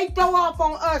 Why they throw off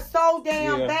on us so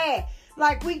damn bad?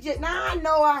 Like we just I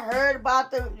know I heard about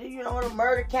the the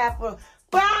murder capital,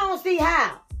 but I don't see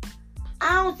how.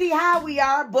 I don't see how we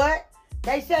are, but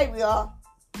they say we are.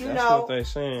 That's what they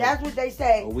saying. That's what they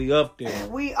say. But we up there.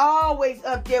 We always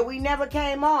up there. We never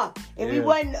came on. If we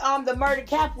wasn't the murder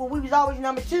capital, we was always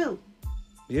number 2.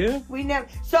 Yeah. We never.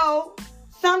 So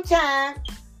sometimes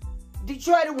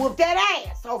Detroit will whoop that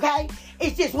ass. Okay,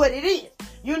 it's just what it is.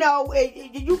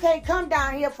 You can't come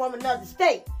down here from another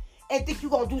state and think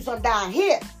you're going to do something down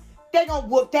here. They're going to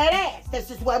whoop that ass. That's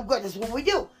just what we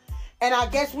do. And I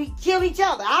guess we kill each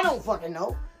other. I don't fucking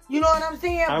know. You know what I'm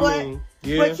saying?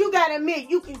 But you got to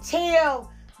admit, you can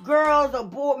tell girls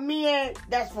or men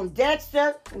that's from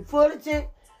Dexter and Fullerton.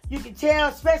 You can tell,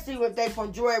 especially if they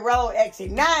from Joy Road, Exit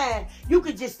 9. You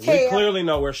could just tell. We clearly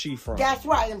know where she from. That's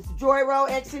right. I'm from Joy Road,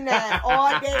 Exit 9.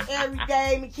 All day, every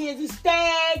day. Mackenzie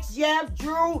Staggs, Jeff,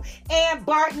 Drew, and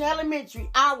Barton Elementary.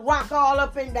 I rock all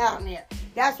up and down there.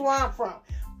 That's where I'm from.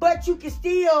 But you can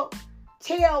still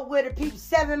tell where the people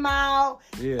 7 Mile,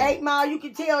 8 Mile. You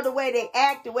can tell the way they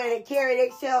act, the way they carry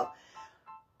themselves.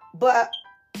 But,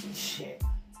 shit.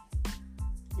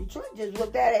 Detroit just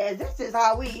whooped that ass. This is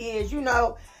how we is,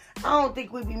 I don't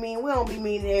think we be mean. We don't be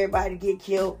meaning everybody to get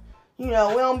killed. We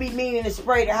don't be meaning to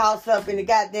spray the house up and the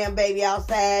goddamn baby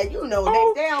outside. They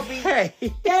don't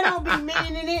be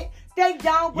meaning it. They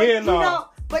don't.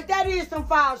 But, but that is some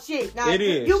foul shit. Now, it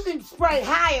is. You can spray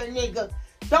higher, nigga.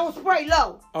 Don't spray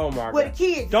low. Oh my God. Where the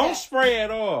kids don't spray at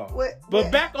all.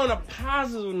 But back on a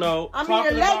positive note. I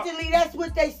mean, allegedly, that's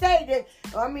what they say.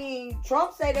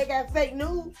 Trump say they got fake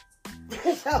news.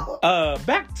 So.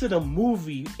 Back to the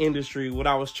movie industry, what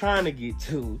I was trying to get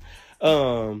to,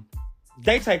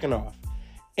 they taking off,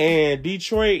 and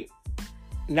Detroit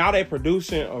now they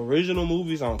producing original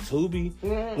movies on Tubi.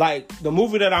 Like the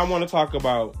movie that I want to talk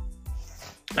about,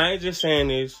 I ain't just saying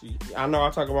this. I know I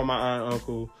talk about my aunt and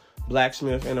uncle,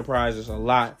 Blacksmith Enterprises a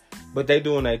lot, but they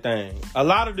doing their thing. A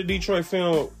lot of the Detroit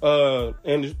film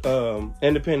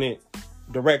independent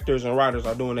directors and writers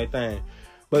are doing their thing.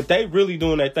 But they really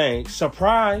doing their thing.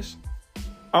 Surprise.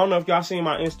 I don't know if y'all seen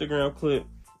my Instagram clip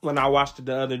when I watched it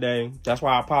the other day. That's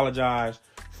why I apologize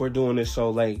for doing this so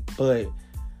late. But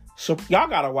so y'all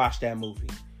gotta watch that movie.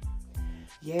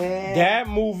 Yeah. That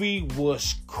movie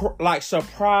was like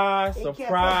surprise.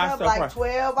 Like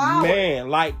 12 hours. Man,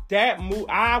 like that movie,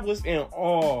 I was in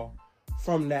awe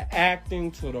from the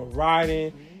acting to the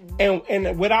writing.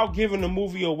 And without giving the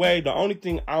movie away, the only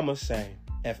thing I'ma say,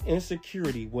 if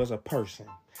Insecurity was a person,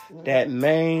 that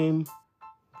main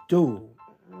dude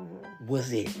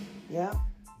was it. Yeah.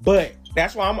 But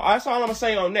that's all I'm gonna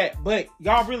say on that. But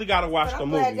y'all really gotta watch the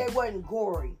movie. I'm glad they wasn't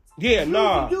gory. Yeah,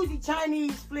 no. Usually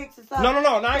Chinese flicks or something. No.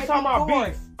 I ain't talking about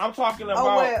beef. I'm talking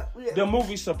about the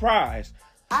movie Surprise.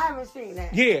 I haven't seen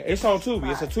that. Yeah, it's on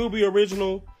Tubi. It's a Tubi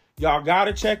original. Y'all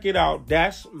gotta check it out.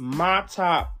 That's my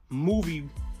top movie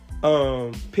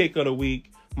pick of the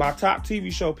week. My top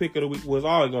TV show pick of the week was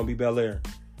always gonna be Bel-Air.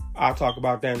 I'll talk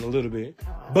about that in a little bit.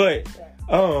 But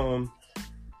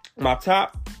my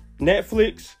top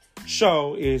Netflix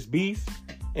show is Beef,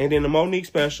 and then the Monique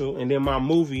special, and then my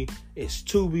movie is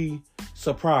Tubi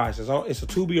Surprise. It's a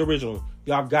Tubi original.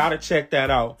 Y'all gotta check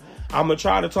that out. I'm gonna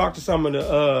try to talk to some of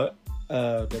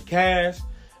the cast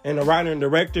and the writer and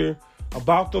director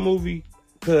about the movie,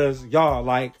 cause y'all,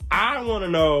 like, I want to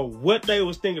know what they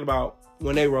was thinking about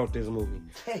when they wrote this movie.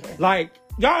 Like,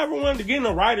 y'all ever wanted to get in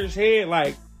a writer's head,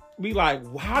 like, be like,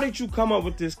 how did you come up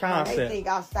with this concept? They think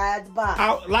outside the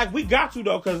box. Like, we got to,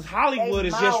 though, because Hollywood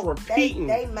is just repeating.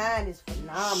 They mind is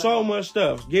phenomenal. So much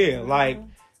stuff. Yeah, like,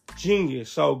 genius.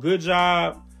 So, good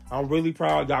job. I'm really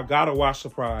proud. Y'all gotta watch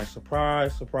Surprise.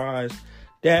 Surprise.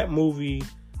 That movie,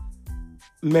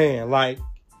 man, like,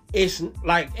 it's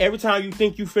like every time you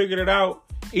think you figured it out,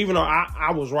 even though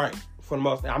I was right for the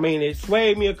most. I mean, it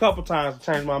swayed me a couple times to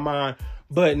change my mind,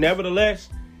 but nevertheless,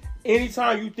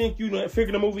 anytime you think you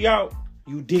figured the movie out,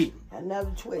 you did.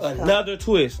 Another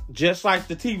twist, just like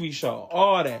the TV show,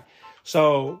 all that.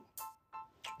 So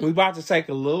we about to take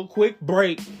a little quick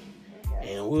break,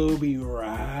 and we'll be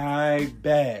right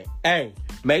back. Hey,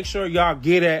 make sure y'all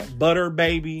get at Butter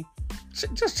Baby.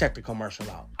 Just check the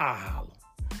commercial out. I'll holla.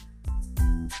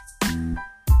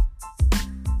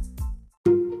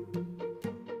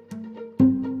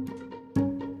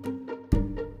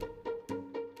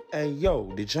 Hey, yo,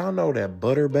 did y'all know that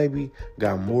Butter Baby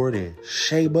got more than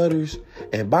shea butters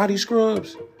and body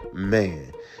scrubs?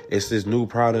 Man, it's this new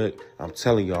product. I'm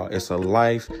telling y'all, it's a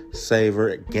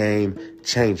lifesaver, game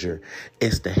changer.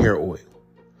 It's the hair oil.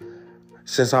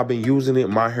 Since I've been using it,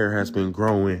 my hair has been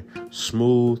growing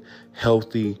smooth,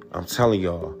 healthy. I'm telling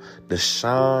y'all, the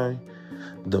shine,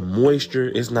 the moisture,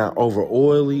 it's not over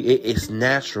oily. It's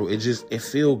natural. It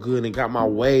feel good and got my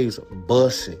waves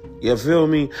busting. You feel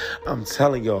me? I'm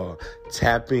telling y'all,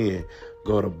 tap in.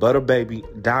 Go to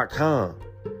butterbaby.com.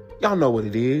 Y'all know what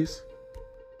it is.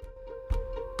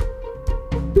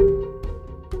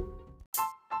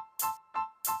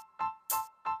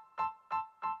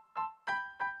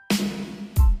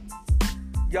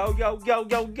 Yo,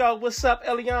 what's up,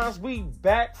 Elians? We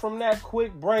back from that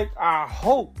quick break. I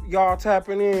hope y'all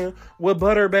tapping in with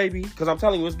Butter Baby, because I'm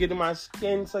telling you, it's getting my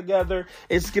skin together.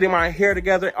 It's getting my hair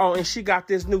together. Oh, and she got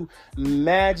this new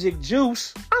magic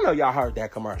juice. I know y'all heard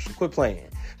that commercial. Quit playing,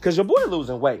 because your boy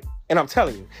losing weight. And I'm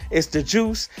telling you, it's the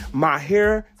juice, my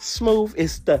hair smooth.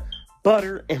 It's the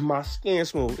butter and my skin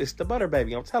smooth. It's the Butter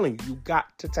Baby. I'm telling you, you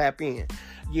got to tap in.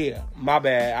 Yeah, my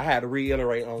bad. I had to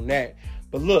reiterate on that.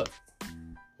 But look,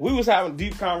 we was having a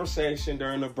deep conversation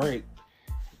during the break.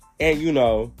 And, you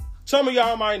know, some of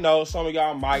y'all might know, some of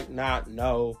y'all might not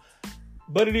know.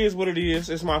 But it is what it is.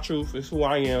 It's my truth. It's who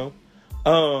I am.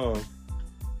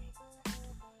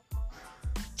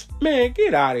 Man,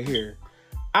 get out of here.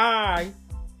 I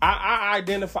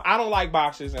identify. I don't like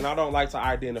boxes, and I don't like to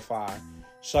identify.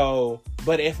 So,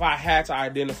 but if I had to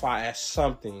identify as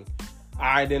something,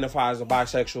 I identify as a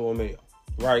bisexual male,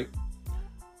 right?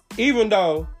 Even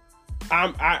though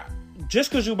I just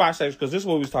because you bisexual, because this is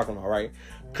what we was talking about, right?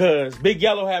 Because Big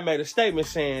Yellow had made a statement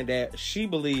saying that she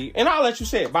believed, and I'll let you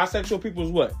say it, bisexual people is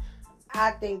what?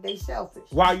 I think they selfish.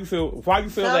 Why you feel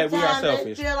that we are selfish? Sometimes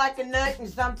they feel like a nut, and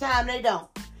sometimes they don't.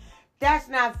 That's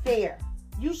not fair.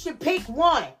 You should pick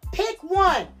one. Pick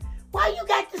one. Why you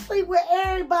got to sleep with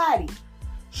everybody?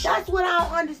 That's what I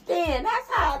don't understand. That's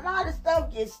how a lot of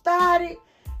stuff gets started.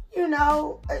 You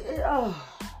know.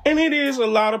 And it is a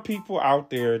lot of people out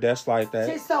there that's like that.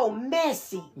 It's so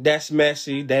messy. That's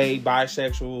messy. They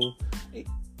bisexual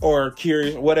or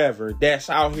curious, whatever. That's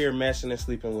out here messing and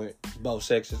sleeping with both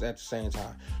sexes at the same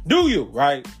time. Do you,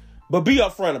 right? But be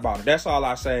upfront about it. That's all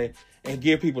I say. And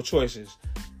give people choices.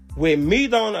 With me,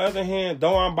 though, on the other hand,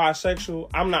 though I'm bisexual,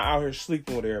 I'm not out here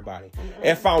sleeping with everybody. Mm-hmm.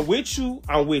 If I'm with you,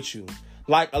 I'm with you.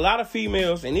 Like, a lot of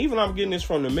females, and even I'm getting this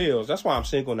from the males, that's why I'm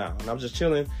single now. And I'm just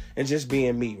chilling and just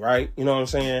being me, right? You know what I'm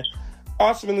saying?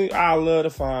 Ultimately, I love to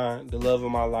find the love of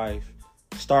my life,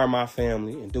 start my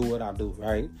family, and do what I do,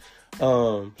 right?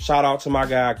 Shout out to my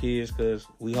guy kids, because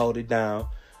we hold it down.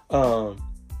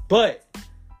 But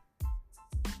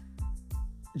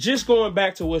just going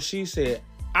back to what she said,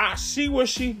 I see where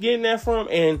she's getting that from,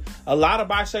 and a lot of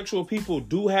bisexual people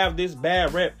do have this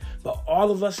bad rep, but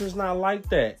all of us is not like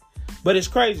that. But it's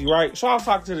crazy, right? So I was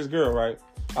talking to this girl, right?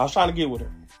 I was trying to get with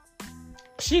her.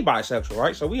 She bisexual,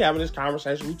 right? So we having this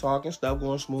conversation, we talking, stuff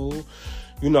going smooth.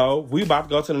 You know, we about to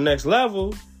go to the next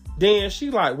level. Then she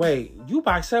like, wait, you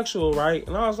bisexual, right?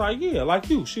 And I was like, yeah, like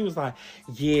you. She was like,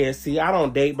 yeah, see, I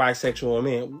don't date bisexual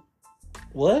men.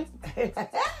 What?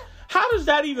 How does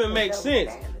that even make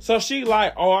sense? So she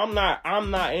like, oh, I'm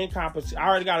not in competition. I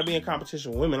already got to be in competition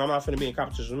with women. I'm not finna be in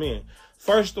competition with men.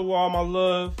 First of all, my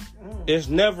love, it's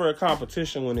never a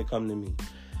competition when it come to me.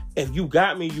 If you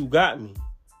got me, you got me.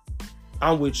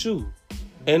 I'm with you.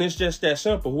 And it's just that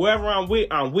simple. Whoever I'm with,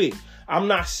 I'm with. I'm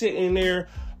not sitting there,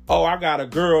 oh, I got a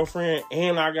girlfriend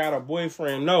and I got a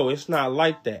boyfriend. No, it's not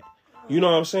like that. You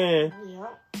know what I'm saying? Yeah.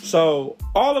 So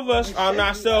all of us are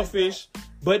not selfish,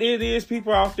 but it is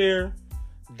people out there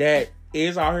that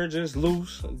is out here just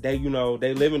loose. They, you know,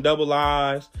 they living double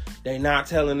lives. They not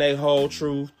telling their whole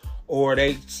truth, or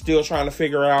they still trying to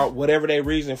figure out whatever their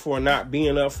reason for not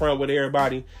being upfront with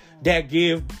everybody, that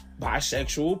give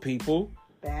bisexual people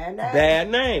bad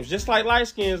names. Just like light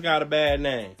skins got a bad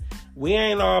name. We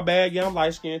ain't all bad. Yeah, I'm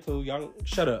light skinned too. Y'all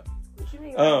shut up. What you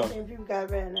mean light skinned people got a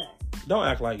bad name? Don't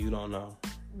act like you don't know.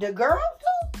 The girls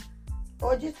too?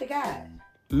 Or just the guys?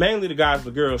 Mainly the guys,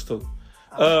 but girls too.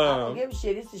 I don't give a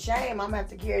shit. It's a shame I'm going to have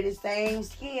to carry the same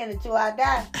skin until I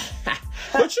die.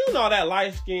 But you know that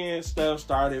light skin stuff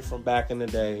started from back in the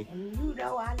day. And you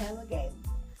know I never gave.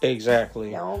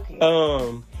 Exactly. Don't care.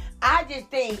 I just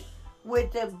think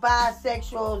with the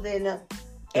bisexuals and the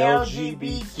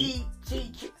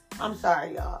LGBTQ. I'm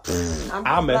sorry, y'all.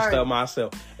 I messed up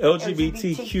myself.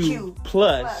 LGBTQ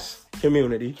plus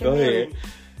community. Go ahead.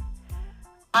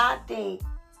 I think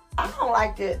I don't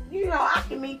like to, you know, I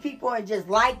can meet people and just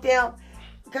like them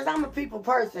because I'm a people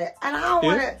person. And I don't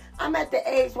want to, I'm at the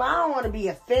age where I don't want to be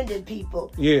offending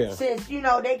people. Yeah. Since, you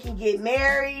know, they can get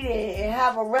married and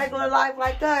have a regular life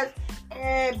like us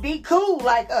and be cool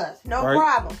like us. No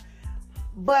problem.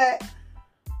 But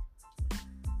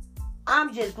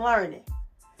I'm just learning.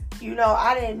 You know,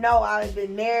 I didn't know I had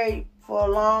been married for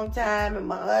a long time and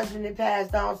my husband had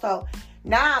passed on. So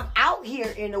now I'm out here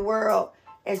in the world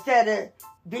instead of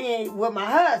being with my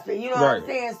husband. You know what I'm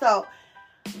saying? So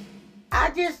I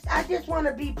just want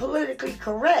to be politically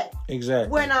correct.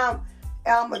 Exactly. When I'm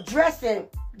addressing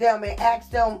them and ask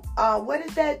them, what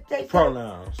is that? They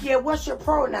pronouns. Yeah, what's your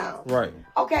pronoun? Right.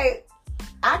 Okay,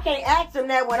 I can't ask them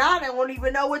that when I don't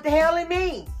even know what the hell it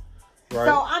means. Right.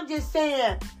 So I'm just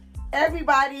saying,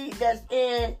 everybody that's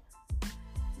in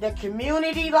the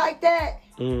community like that,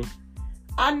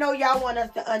 I know y'all want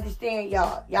us to understand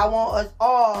y'all. Y'all want us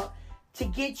all to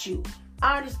get you.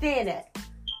 I understand that.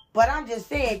 But I'm just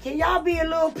saying, can y'all be a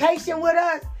little patient with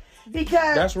us?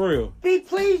 Because that's real.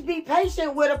 Please be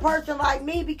patient with a person like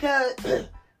me because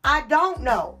I don't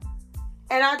know.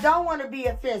 And I don't want to be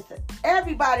offensive.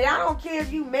 Everybody, I don't care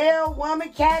if you male, woman,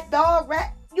 cat, dog,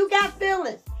 rat, you got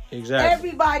feelings. Exactly.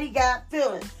 Everybody got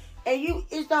feelings. And you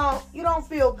don't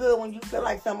feel good when you feel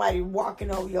like somebody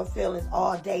walking over your feelings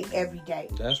all day, every day.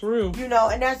 That's real. You know,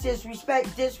 and that's just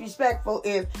disrespectful.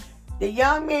 If the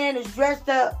young man is dressed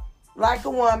up like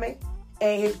a woman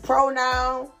and his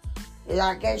pronoun is,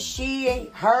 I guess, she and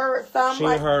her or something.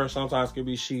 She and her sometimes could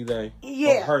be she, they.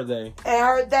 Yeah. Or her, they. And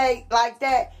her, they, like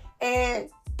that. And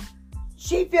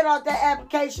she filled out that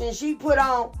application and she put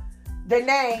on the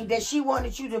name that she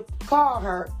wanted you to call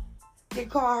her. Then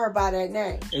call her by that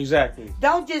name. Exactly.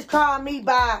 Don't just call me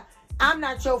by, I'm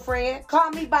not your friend. Call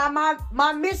me by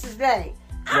my missus' name.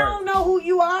 I don't know who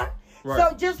you are. Right.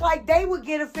 So just like they would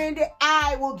get offended,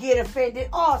 I will get offended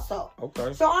also.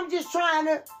 Okay. So I'm just trying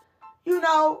to, you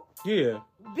know,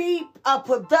 be a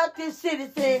productive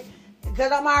citizen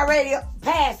because I'm already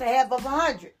past a half of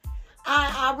 100.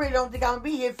 I really don't think I'm going to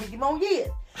be here 50 more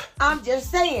years. I'm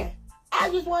just saying, I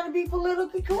just want to be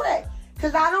politically correct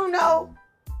because I don't know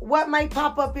what might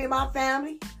pop up in my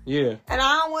family. Yeah. And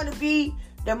I don't want to be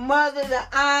the mother, the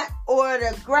aunt, or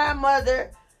the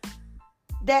grandmother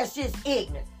that's just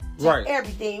ignorant to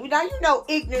everything. Now, you know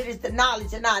ignorant is the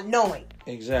knowledge of not knowing.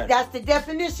 Exactly. That's the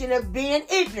definition of being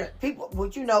ignorant. People,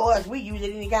 but you know us, we use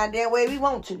it any goddamn way we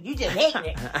want to. You just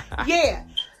ignorant. Yeah.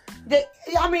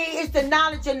 It's the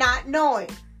knowledge of not knowing.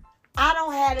 I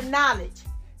don't have the knowledge.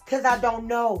 because I don't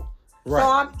know. Right.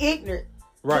 So I'm ignorant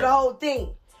to the whole thing.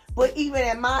 But even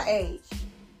at my age,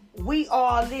 we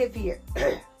all live here.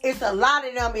 It's a lot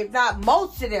of them, if not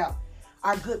most of them,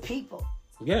 are good people.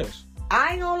 Yes.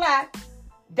 I ain't gonna lie.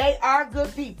 They are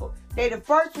good people. They the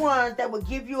first ones that would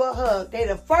give you a hug. They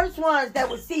the first ones that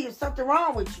would see if something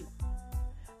wrong with you.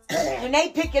 And they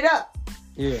pick it up.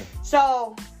 Yeah.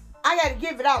 So, I got to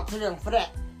give it out to them for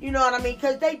that. You know what I mean?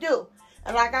 Because they do.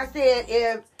 And like I said,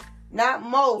 if not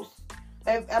most,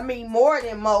 more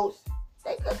than most,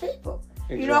 they good people.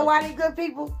 Exactly. You know why they good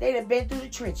people? They done been through the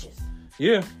trenches.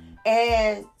 Yeah.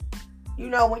 And, you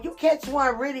know, when you catch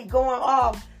one really going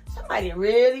off, somebody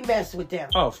really mess with them.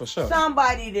 Oh, for sure.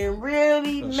 Somebody done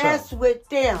really mess with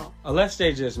them. Unless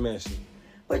they just messy.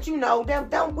 But you know,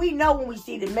 them we know when we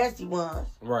see the messy ones.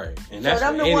 Right. And so that's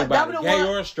them for anybody, gay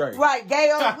or straight. Right, gay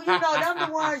or, you know, them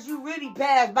the ones you really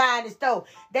pass by in the store.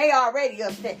 They already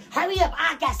upset. Hurry up,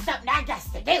 I got something I got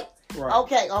to do. Right.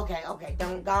 Okay.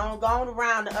 Don't go on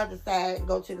around the other side and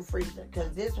go to the freezer.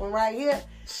 Because this one right here,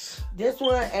 this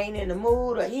one ain't in the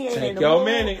mood or he ain't in the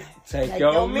mood. Take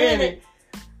your minute.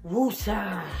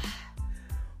 Woosah.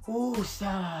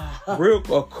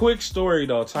 A quick story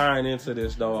though, tying into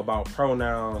this though about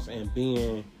pronouns and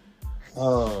being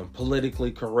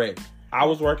politically correct. I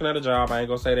was working at a job. I ain't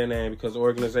gonna say their name because the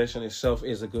organization itself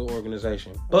is a good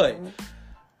organization. But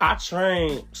I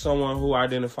trained someone who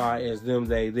identified as them,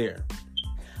 they, their.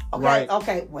 Okay, right?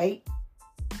 Okay, wait.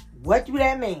 What do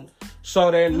that mean? So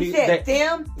you said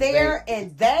them, their,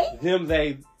 and they? Them,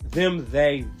 they,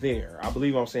 their. I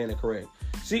believe I'm saying it correct.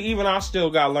 See, even I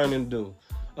still got learning to do.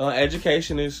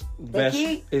 Education is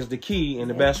the key and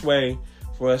the best way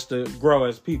for us to grow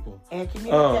as people and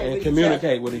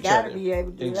communicate with each other. Be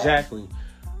able to do exactly.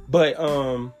 That.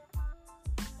 But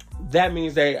that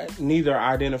means they neither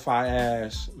identify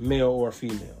as male or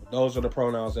female. Those are the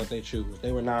pronouns that they choose.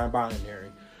 They were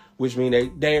non-binary, which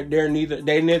means they're neither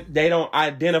they don't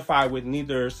identify with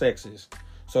neither sexes.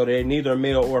 So they're neither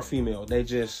male or female. They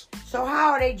just. So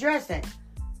how are they dressing?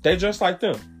 They dress like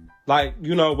them. Like,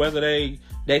 you know, whether they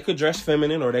could dress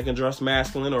feminine or they can dress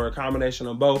masculine or a combination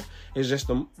of both. It's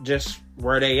just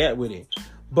where they at with it.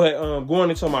 But going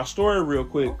into my story real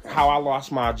quick, how I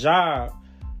lost my job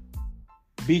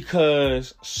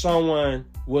because someone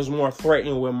was more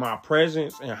threatened with my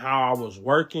presence and how I was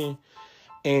working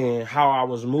and how I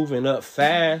was moving up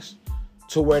fast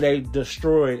to where they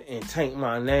destroyed and tanked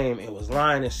my name and was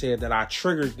lying and said that I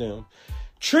triggered them.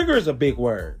 Trigger is a big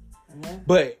word.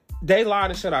 But they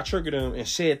lied and said I triggered them and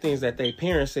said things that their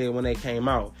parents said when they came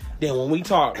out. Then when we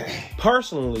talked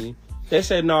personally, they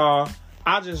said, "Nah,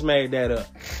 I just made that up."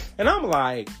 And I'm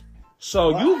like,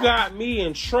 so you got me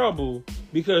in trouble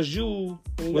because you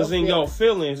was in your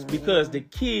feelings because the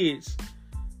kids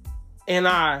and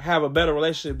I have a better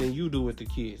relationship than you do with the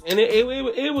kids. And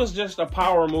it was just a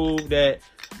power move that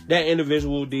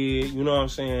individual did. You know what I'm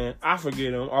saying? I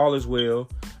forgive them. All is well.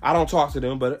 I don't talk to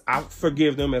them, but I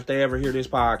forgive them if they ever hear this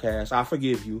podcast. I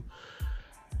forgive you.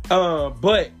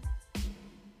 But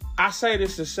I say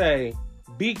this to say,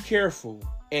 be careful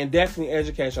and definitely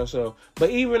educate yourself. But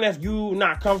even if you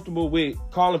not comfortable with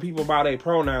calling people by their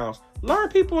pronouns, learn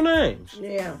people's names.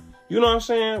 Yeah. You know what I'm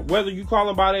saying? Whether you call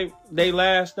them by their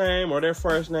last name or their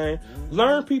first name,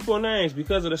 learn people's names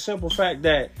because of the simple fact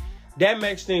that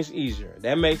makes things easier.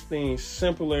 That makes things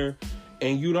simpler.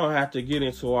 And you don't have to get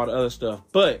into all the other stuff.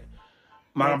 But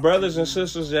my brothers and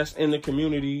sisters that's in the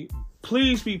community,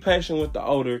 please be patient with the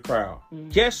older crowd.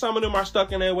 Yes, some of them are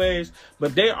stuck in their ways,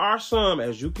 but there are some,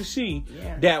 as you can see,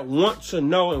 that want to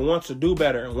know and want to do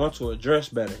better and want to address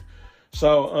better.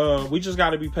 So we just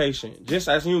got to be patient, just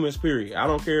as humans, period. I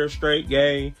don't care, straight,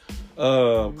 gay,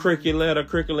 cricket letter,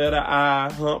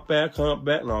 I, humpback. No,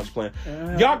 I'm just playing.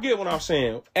 Y'all get what I'm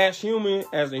saying. As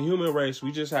the human race,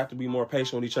 we just have to be more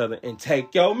patient with each other and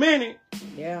take your minute.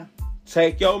 Yeah.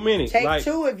 Take your minute. Take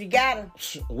two if you got them.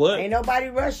 What? Ain't nobody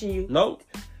rushing you. Nope.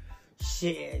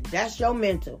 Shit, that's your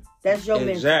mental. That's your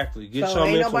mental. Exactly. Get so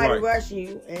your mental right. Ain't nobody rushing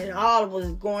you. And all of us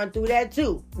is going through that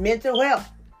too. Mental health.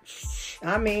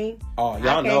 I mean, y'all I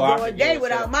can't know go a day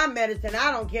without my medicine.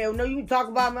 I don't care. No, you can talk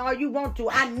about me all you want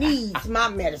to. I need my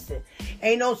medicine.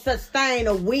 Ain't no such thing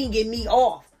of weaning me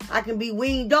off. I can be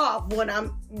weaned off when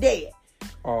I'm dead.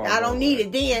 I don't need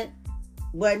it then.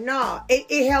 But no,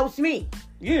 it helps me.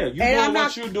 Yeah, you doing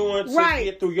what you're doing to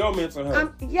get through your mental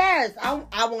health. Yes,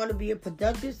 I want to be a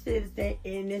productive citizen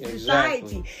in this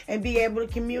society and be able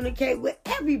to communicate with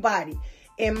everybody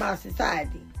in my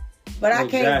society. But I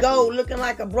can't go looking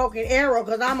like a broken arrow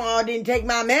because didn't take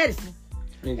my medicine.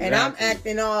 And I'm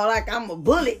acting all like I'm a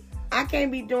bullet. I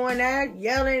can't be doing that,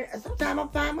 yelling. Sometimes I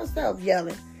find myself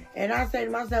yelling And I say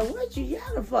to myself, what you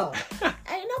yelling for?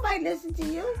 Ain't nobody listen to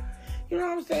you. You know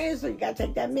what I'm saying? So you got to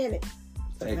take that minute.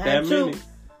 Take that minute.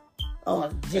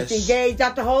 Or just engage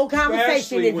out the whole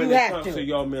conversation if you have to. Especially when it comes to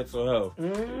your mental health.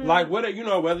 Mm-hmm. Like, whether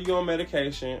you're on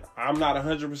medication, I'm not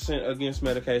 100% against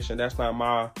medication. That's not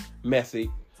my method.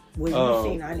 Well, you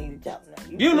seen I need to tell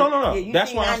them. No. Yeah,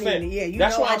 that's what I'm saying.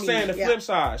 That's what I'm saying. The flip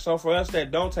side. side. So for us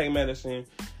that don't take medicine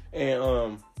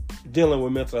and dealing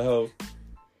with mental health,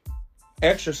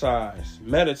 exercise,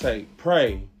 meditate,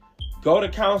 pray, go to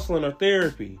counseling or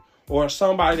therapy, or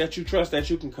somebody that you trust that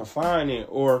you can confide in,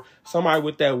 or somebody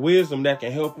with that wisdom that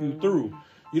can help you through.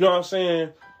 You know what I'm saying?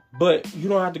 But you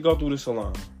don't have to go through this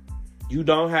alone. You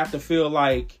don't have to feel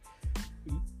like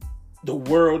the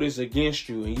world is against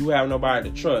you and you have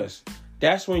nobody to trust.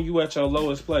 That's when you at your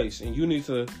lowest place, and you need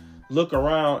to look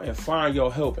around and find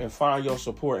your help and find your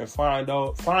support and find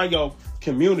your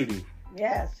community.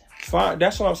 Yes.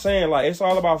 That's what I'm saying. Like, it's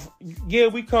all about,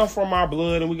 we come from our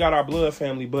blood and we got our blood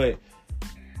family, but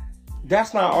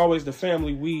that's not always the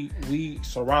family we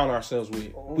surround ourselves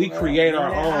with. We create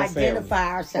our own family.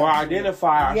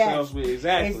 Identify ourselves with.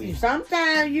 Exactly. And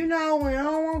sometimes, we don't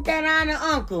want that aunt or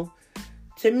uncle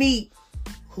to meet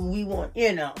who we want,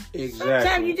 Exactly.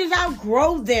 Sometimes you just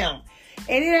outgrow them.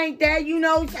 And it ain't that,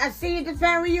 I see at the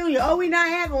family reunion. Oh, we not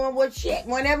having one. Well, shit.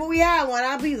 Whenever we have one,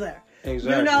 I'll be there.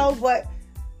 Exactly. But,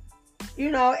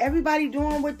 everybody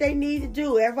doing what they need to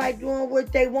do. Everybody doing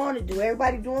what they want to do.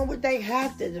 Everybody doing what they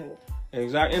have to do.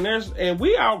 Exactly. And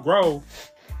we outgrow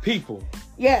people.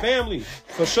 Yeah. Family,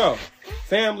 for sure.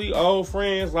 Family, old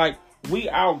friends, like, we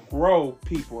outgrow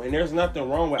people. And there's nothing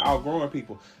wrong with outgrowing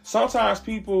people. Sometimes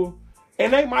people,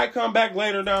 and they might come back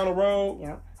later down the road.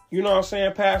 Yeah. You know what I'm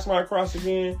saying? Pass my cross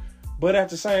again. But at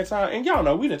the same time, and y'all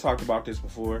know, we done talked about this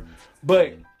before,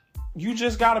 but you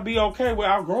just got to be okay with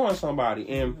outgrowing somebody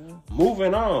and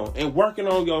moving on and working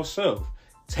on yourself.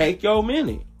 Take your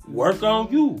minute. Work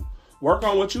on you. Work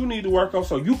on what you need to work on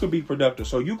so you can be productive,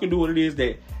 so you can do what it is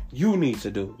that you need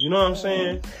to do. You know what I'm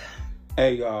saying?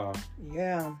 Hey, y'all.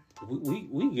 Yeah.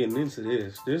 We getting into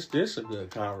this. This a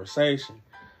good conversation.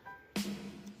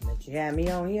 But you had me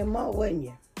on here more, wouldn't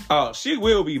you? Oh, she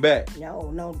will be back.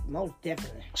 No, most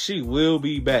definitely. She will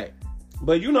be back.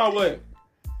 But you know what?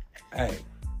 Hey.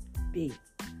 B.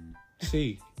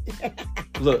 See.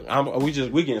 Look, we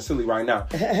getting silly right now.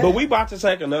 But we about to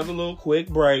take another little quick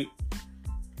break.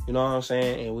 You know what I'm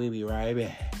saying? And we'll be right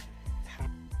back.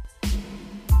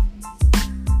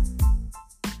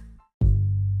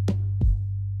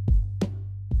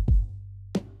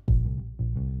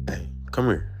 Hey, come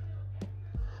here.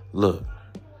 Look,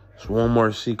 there's one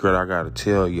more secret I gotta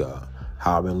tell y'all.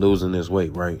 How I've been losing this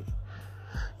weight, right?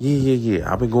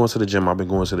 Yeah. I've been going to the gym.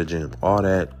 All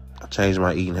that. I changed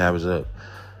my eating habits up.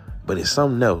 But it's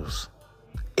something else.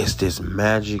 It's this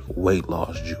magic weight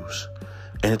loss juice.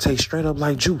 And it tastes straight up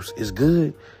like juice. It's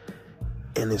good.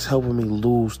 And it's helping me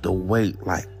lose the weight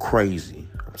like crazy.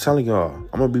 I'm telling y'all,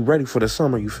 I'm going to be ready for the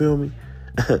summer. You feel me?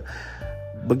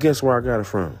 But guess where I got it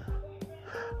from?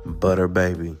 Butter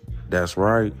Baby. That's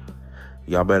right.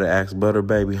 Y'all better ask Butter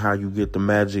Baby how you get the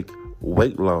magic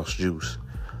weight loss juice.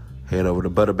 Head over to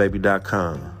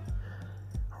butterbaby.com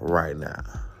right now.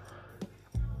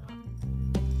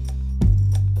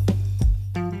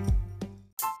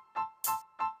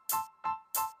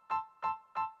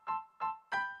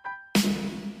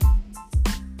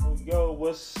 Yo,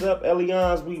 what's up,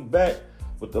 Elians? We back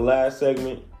with the last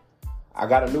segment. I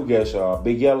got a new guest, y'all.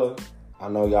 Big Yella. I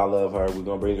know y'all love her. We're going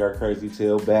to bring her crazy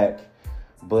tail back.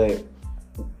 But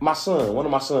my son, one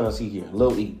of my sons, he here,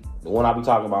 Lil E. The one I be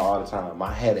talking about all the time,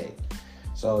 my headache.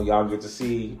 So y'all get to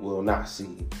see, well, not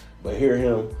see, but hear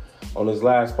him on this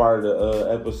last part of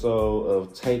the episode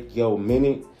of Take Your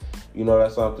Minute. You know,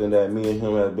 that's something that me and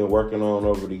him have been working on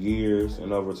over the years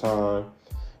and over time.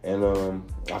 And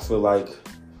I feel like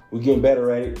we're getting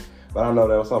better at it. But I know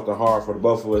that was something hard for the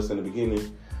both of us in the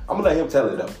beginning. I'm going to let him tell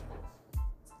it, though.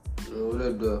 What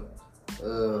up,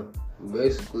 though?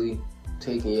 Basically,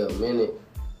 taking your minute,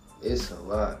 it's a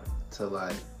lot to,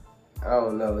 like, I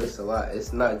don't know, it's a lot.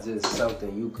 It's not just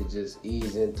something you could just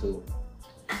ease into.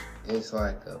 It's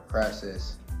like a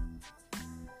process.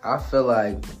 I feel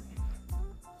like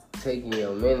taking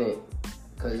your minute,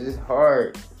 because it's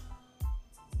hard.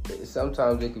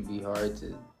 Sometimes it could be hard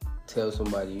to tell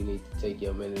somebody you need to take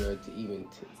your minute, or to even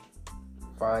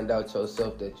find out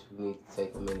yourself that you need to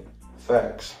take a minute.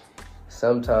 Facts.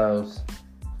 Sometimes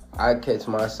I catch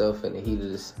myself in the heat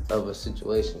of a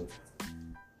situation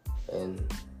and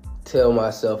tell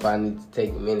myself I need to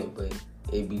take a minute, but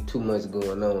it be too much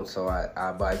going on, so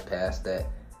I bypass that.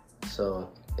 So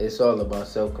it's all about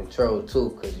self-control too,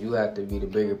 because you have to be the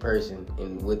bigger person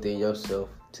within yourself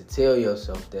to tell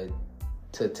yourself that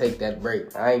to take that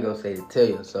break. I ain't gonna say to tell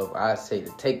yourself, I say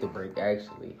to take the break.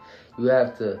 Actually, you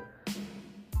have to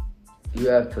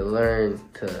learn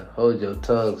to hold your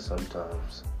tongue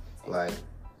sometimes. Like,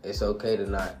 it's okay to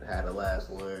not have the last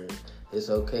word. It's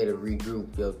okay to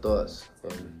regroup your thoughts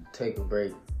and take a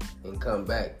break and come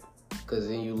back, because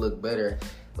then you look better.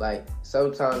 Like,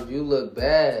 sometimes you look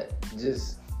bad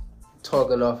just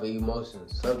talking off of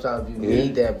emotions. Sometimes you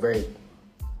need that break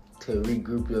to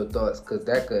regroup your thoughts, because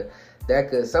that could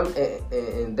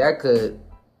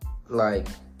like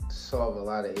solve a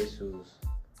lot of issues.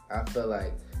 I feel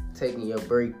like taking your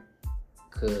break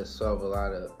could solve a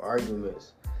lot of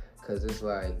arguments, because it's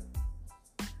like,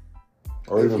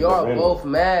 if y'all both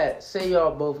mad, say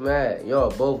y'all both mad,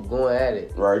 y'all both going at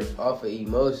it right off of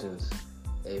emotions.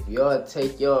 If y'all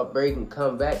take y'all break and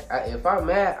come back, if I'm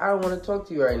mad, I don't want to talk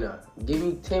to you right now. Give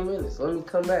me 10 minutes. Let me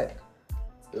come back.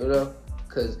 You know?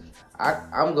 Because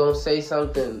I'm going to say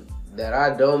something that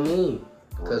I don't mean,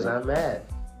 because I'm mad.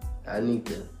 I need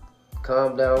to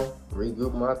calm down,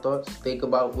 regroup my thoughts, think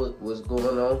about what's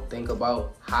going on, think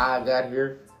about how I got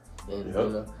here. And, you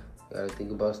know, got to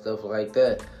think about stuff like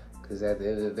that. Because at the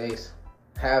end of the day,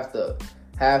 half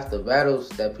the battles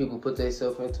that people put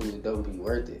themselves into, it don't be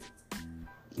worth it.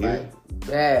 Like,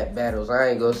 bad battles. I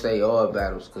ain't gonna say all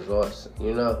battles, because,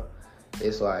 you know,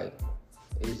 it's like,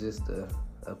 it's just a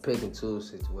pick and choose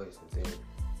situation thing.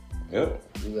 Yep.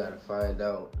 You gotta find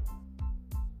out.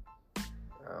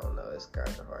 I don't know, it's kind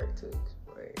of hard to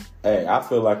explain. Hey, I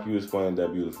feel like you explained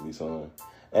that beautifully, son.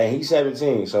 And he's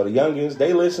 17, so the youngins,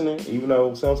 they listening, even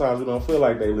though sometimes we don't feel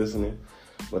like they listening,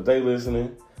 but they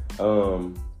listening.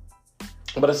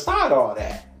 But aside all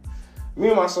that, me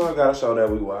and my son got a show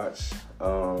that we watch.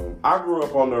 I grew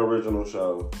up on the original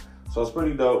show, so it's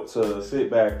pretty dope to sit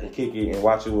back and kick it and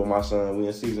watch it with my son. We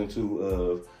in season 2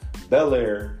 of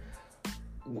Bel-Air.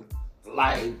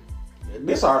 Like,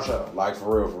 this our show, like,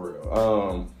 for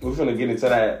real. We're finna get into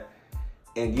that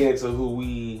and get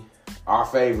into our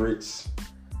favorites,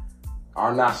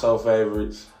 our not so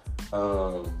favorites.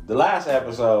 The last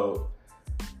episode,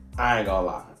 I ain't gonna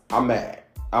lie, I'm mad,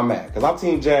 because I'm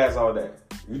Team Jazz all day.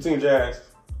 You Team Jazz?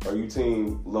 Or you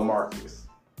Team LaMarcus?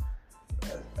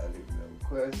 That's not even no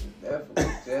question.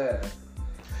 Definitely Jazz.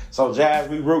 So, Jazz,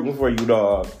 we rooting for you,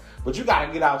 dog. But you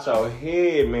gotta get out your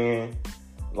head, man.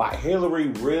 Like, Hillary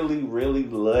really, really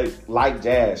like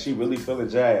Jazz. She really feeling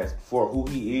Jazz for who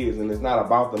he is, and it's not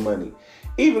about the money.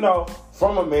 Even though,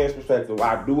 from a man's perspective,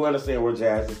 I do understand where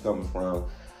Jazz is coming from.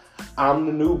 I'm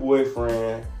the new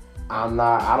boyfriend. I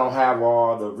don't have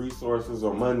all the resources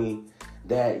or money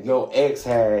that your ex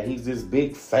had. He's this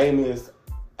big famous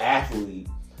athlete,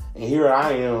 and here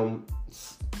I am,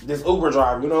 this Uber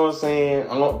driver, you know what I'm saying?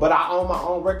 But I own my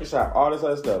own record shop, all this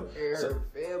other stuff. And her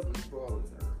family balling,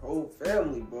 her whole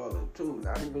family balling too,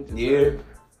 not even just her.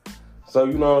 So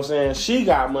you know what I'm saying? She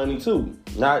got money too,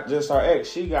 not just her ex.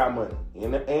 She got money,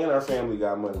 and her family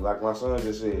got money, like my son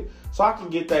just said. So I can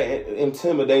get that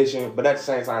intimidation, but at the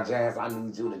same time, Jazz, I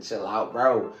need you to chill out,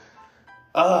 bro.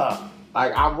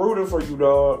 Like, I'm rooting for you,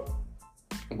 dog.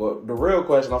 But the real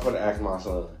question I'm gonna ask my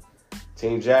son: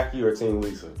 Team Jackie or Team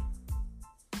Lisa?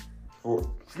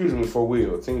 For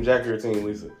Will, Team Jackie or Team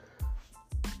Lisa?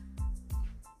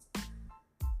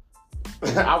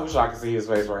 I wish I could see his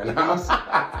face right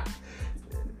now.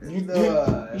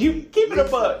 you keep it a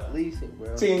buck. Lisa,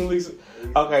 bro. Team Lisa.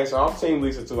 Okay, so I'm Team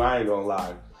Lisa too. I ain't gonna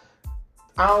lie.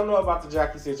 I don't know about the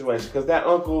Jackie situation, because that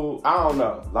uncle, I don't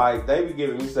know. Like, they be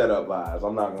giving me setup vibes,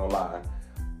 I'm not gonna lie.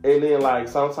 And then, like,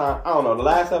 sometimes, I don't know, the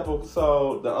last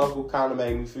episode, the uncle kind of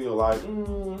made me feel like,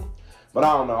 but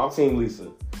I don't know. I'm Team Lisa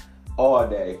all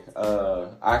day. I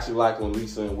actually like when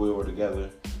Lisa and Will were together.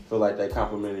 Feel like they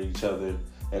complimented each other.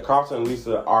 And Carlton and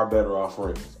Lisa are better off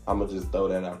friends. I'm gonna just throw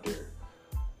that out there.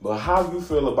 But how you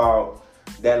feel about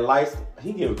that light?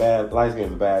 He gives light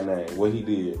skins a bad name. What he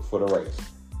did for the race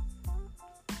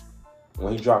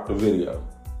when he dropped the video.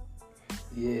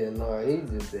 Yeah, no, he's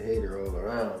just a hater all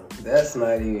around. That's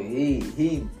not even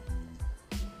he.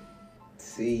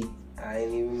 See, I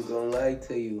ain't even gonna lie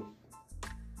to you.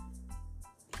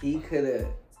 It could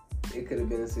have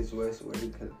been a situation where he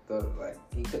could have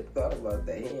thought about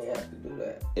that. He didn't have to do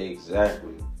that.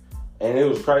 Exactly. And it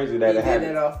was crazy that it happened. He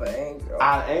did it off of anger.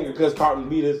 Out of anger, because Carlton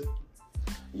beat us.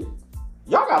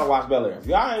 Y'all gotta watch Bel-Air. If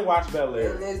y'all ain't watched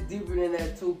Bel-Air. And it's deeper than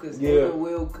that too, because him and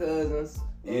Will cousins.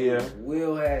 Yeah.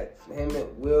 Will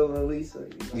and Lisa.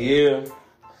 You know?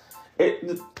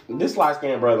 Yeah. This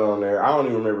light-skinned brother on there, I don't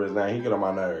even remember his name. He get on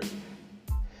my nerves.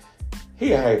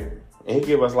 He a hater. And he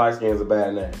give us light skins a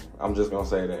bad name. I'm just gonna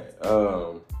say that.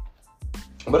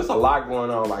 But it's a lot going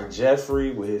on. Like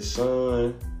Jeffrey with his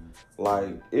son. Like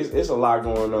it's a lot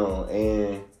going on.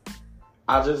 And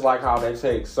I just like how they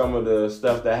take some of the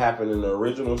stuff that happened in the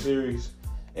original series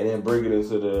and then bring it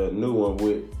into the new one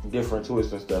with different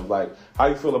twists and stuff. Like, how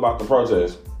you feel about the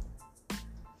protest?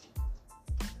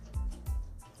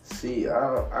 See, I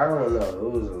don't know. It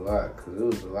was a lot, because it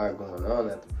was a lot going on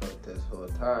at the protest for a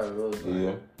time. It was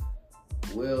like,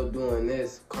 Will doing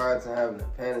this, Carlton having a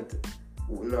panic.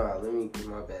 No, let me get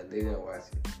my bad. They didn't watch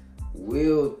it.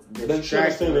 Will distracting. They should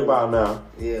have seen it by now.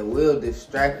 Yeah, Will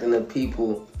distracting the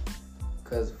people,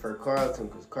 because Carlton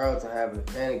having a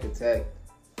panic attack,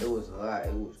 it was a lot.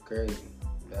 It was crazy.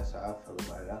 That's how I feel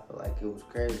about it. I feel like it was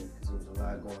crazy because there was a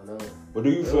lot going on. But do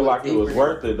you feel like it was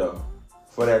worth it, though?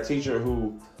 For that teacher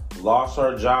who lost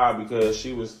her job because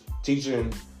she was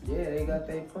teaching. Yeah, they got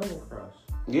their point across.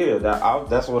 Yeah,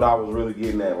 that's what I was really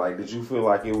getting at. Like, did you feel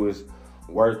like it was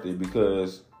worth it?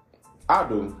 Because I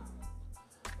do.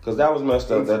 Because that was messed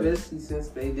up. Especially since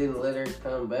they didn't let her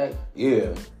come back.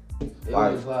 Yeah. It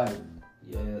was like,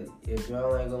 yeah, if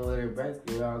y'all ain't gonna let her back,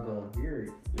 y'all gonna hear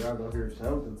it. Y'all gonna hear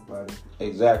something about it.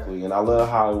 Exactly. And I love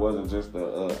how it wasn't just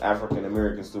the African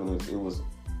American students. It was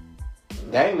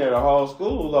dang near the whole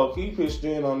school, low key pitched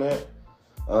in on that.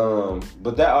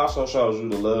 But that also shows you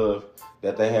the love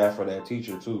that they have for that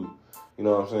teacher too. You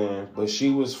know what I'm saying? But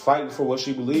she was fighting for what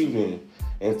she believed in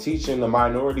and teaching the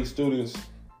minority students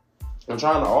and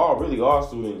trying to all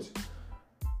students,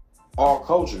 all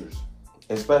cultures,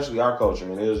 especially our culture.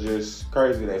 And it was just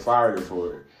crazy they fired her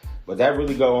for it. But that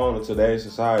really go on in today's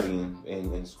society and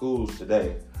in schools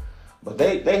today. But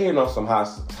they hitting on some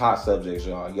hot subjects,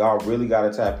 y'all. Y'all really got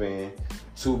to tap in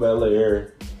to Bel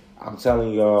Air. I'm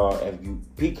telling y'all, if you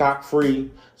Peacock free,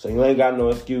 so you ain't got no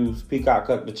excuse. Peacock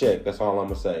cut the check. That's all I'm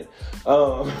gonna say.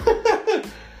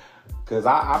 Cause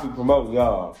I be promoting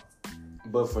y'all.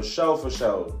 But for sure,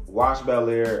 watch Bel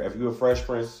Air. If you're a Fresh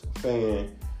Prince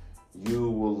fan,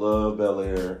 you will love Bel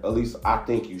Air. At least I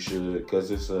think you should, cause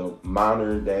it's a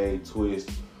modern day twist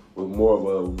with more of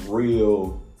a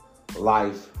real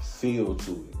life feel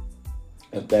to it.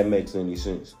 If that makes any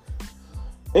sense.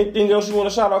 Anything else you want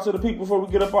to shout out to the people before we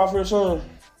get up off here, son?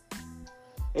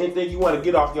 Anything you want to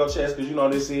get off your chest, because you know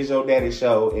this is your daddy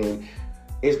show and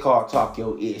it's called Talk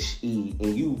Your Ish E,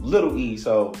 and you little E.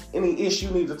 So any ish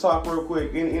you need to talk real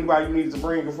quick, anybody you need to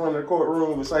bring in front of the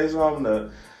courtroom and say something to...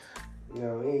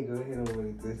 No, we ain't gonna hit him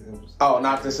with this episode. Oh,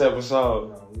 not this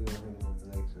episode? No, we gonna hit him with the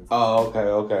next episode. Oh,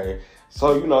 okay.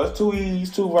 So, you know, it's 2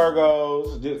 E's, 2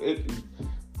 Virgos.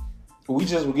 We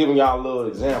just were giving y'all a little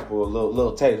example, a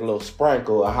little taste, a little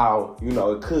sprinkle of how, you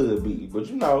know, it could be. But,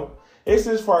 you know, it's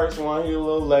his first one. He's a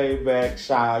little laid back,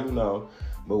 shy, you know.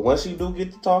 But once he do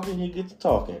get to talking, he get to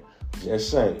talking. Just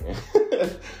saying.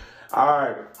 All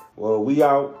right. Well, we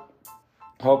out.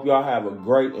 Hope y'all have a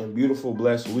great and beautiful,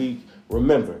 blessed week.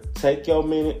 Remember, take your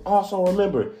minute. Also,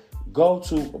 remember, go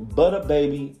to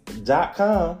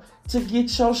butterbaby.com to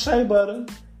get your shea butter,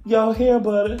 your hair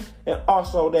butter, and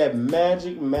also that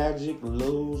magic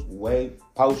lose weight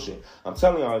potion. I'm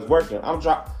telling y'all, it's working.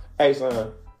 Hey,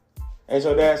 son. Ain't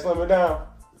your dad slimming down?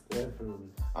 Definitely.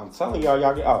 I'm telling y'all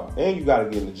get out. And you got to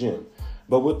get in the gym.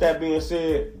 But with that being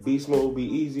said, be smooth, be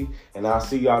easy. And I'll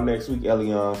see y'all next week,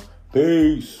 Elion.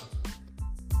 Peace.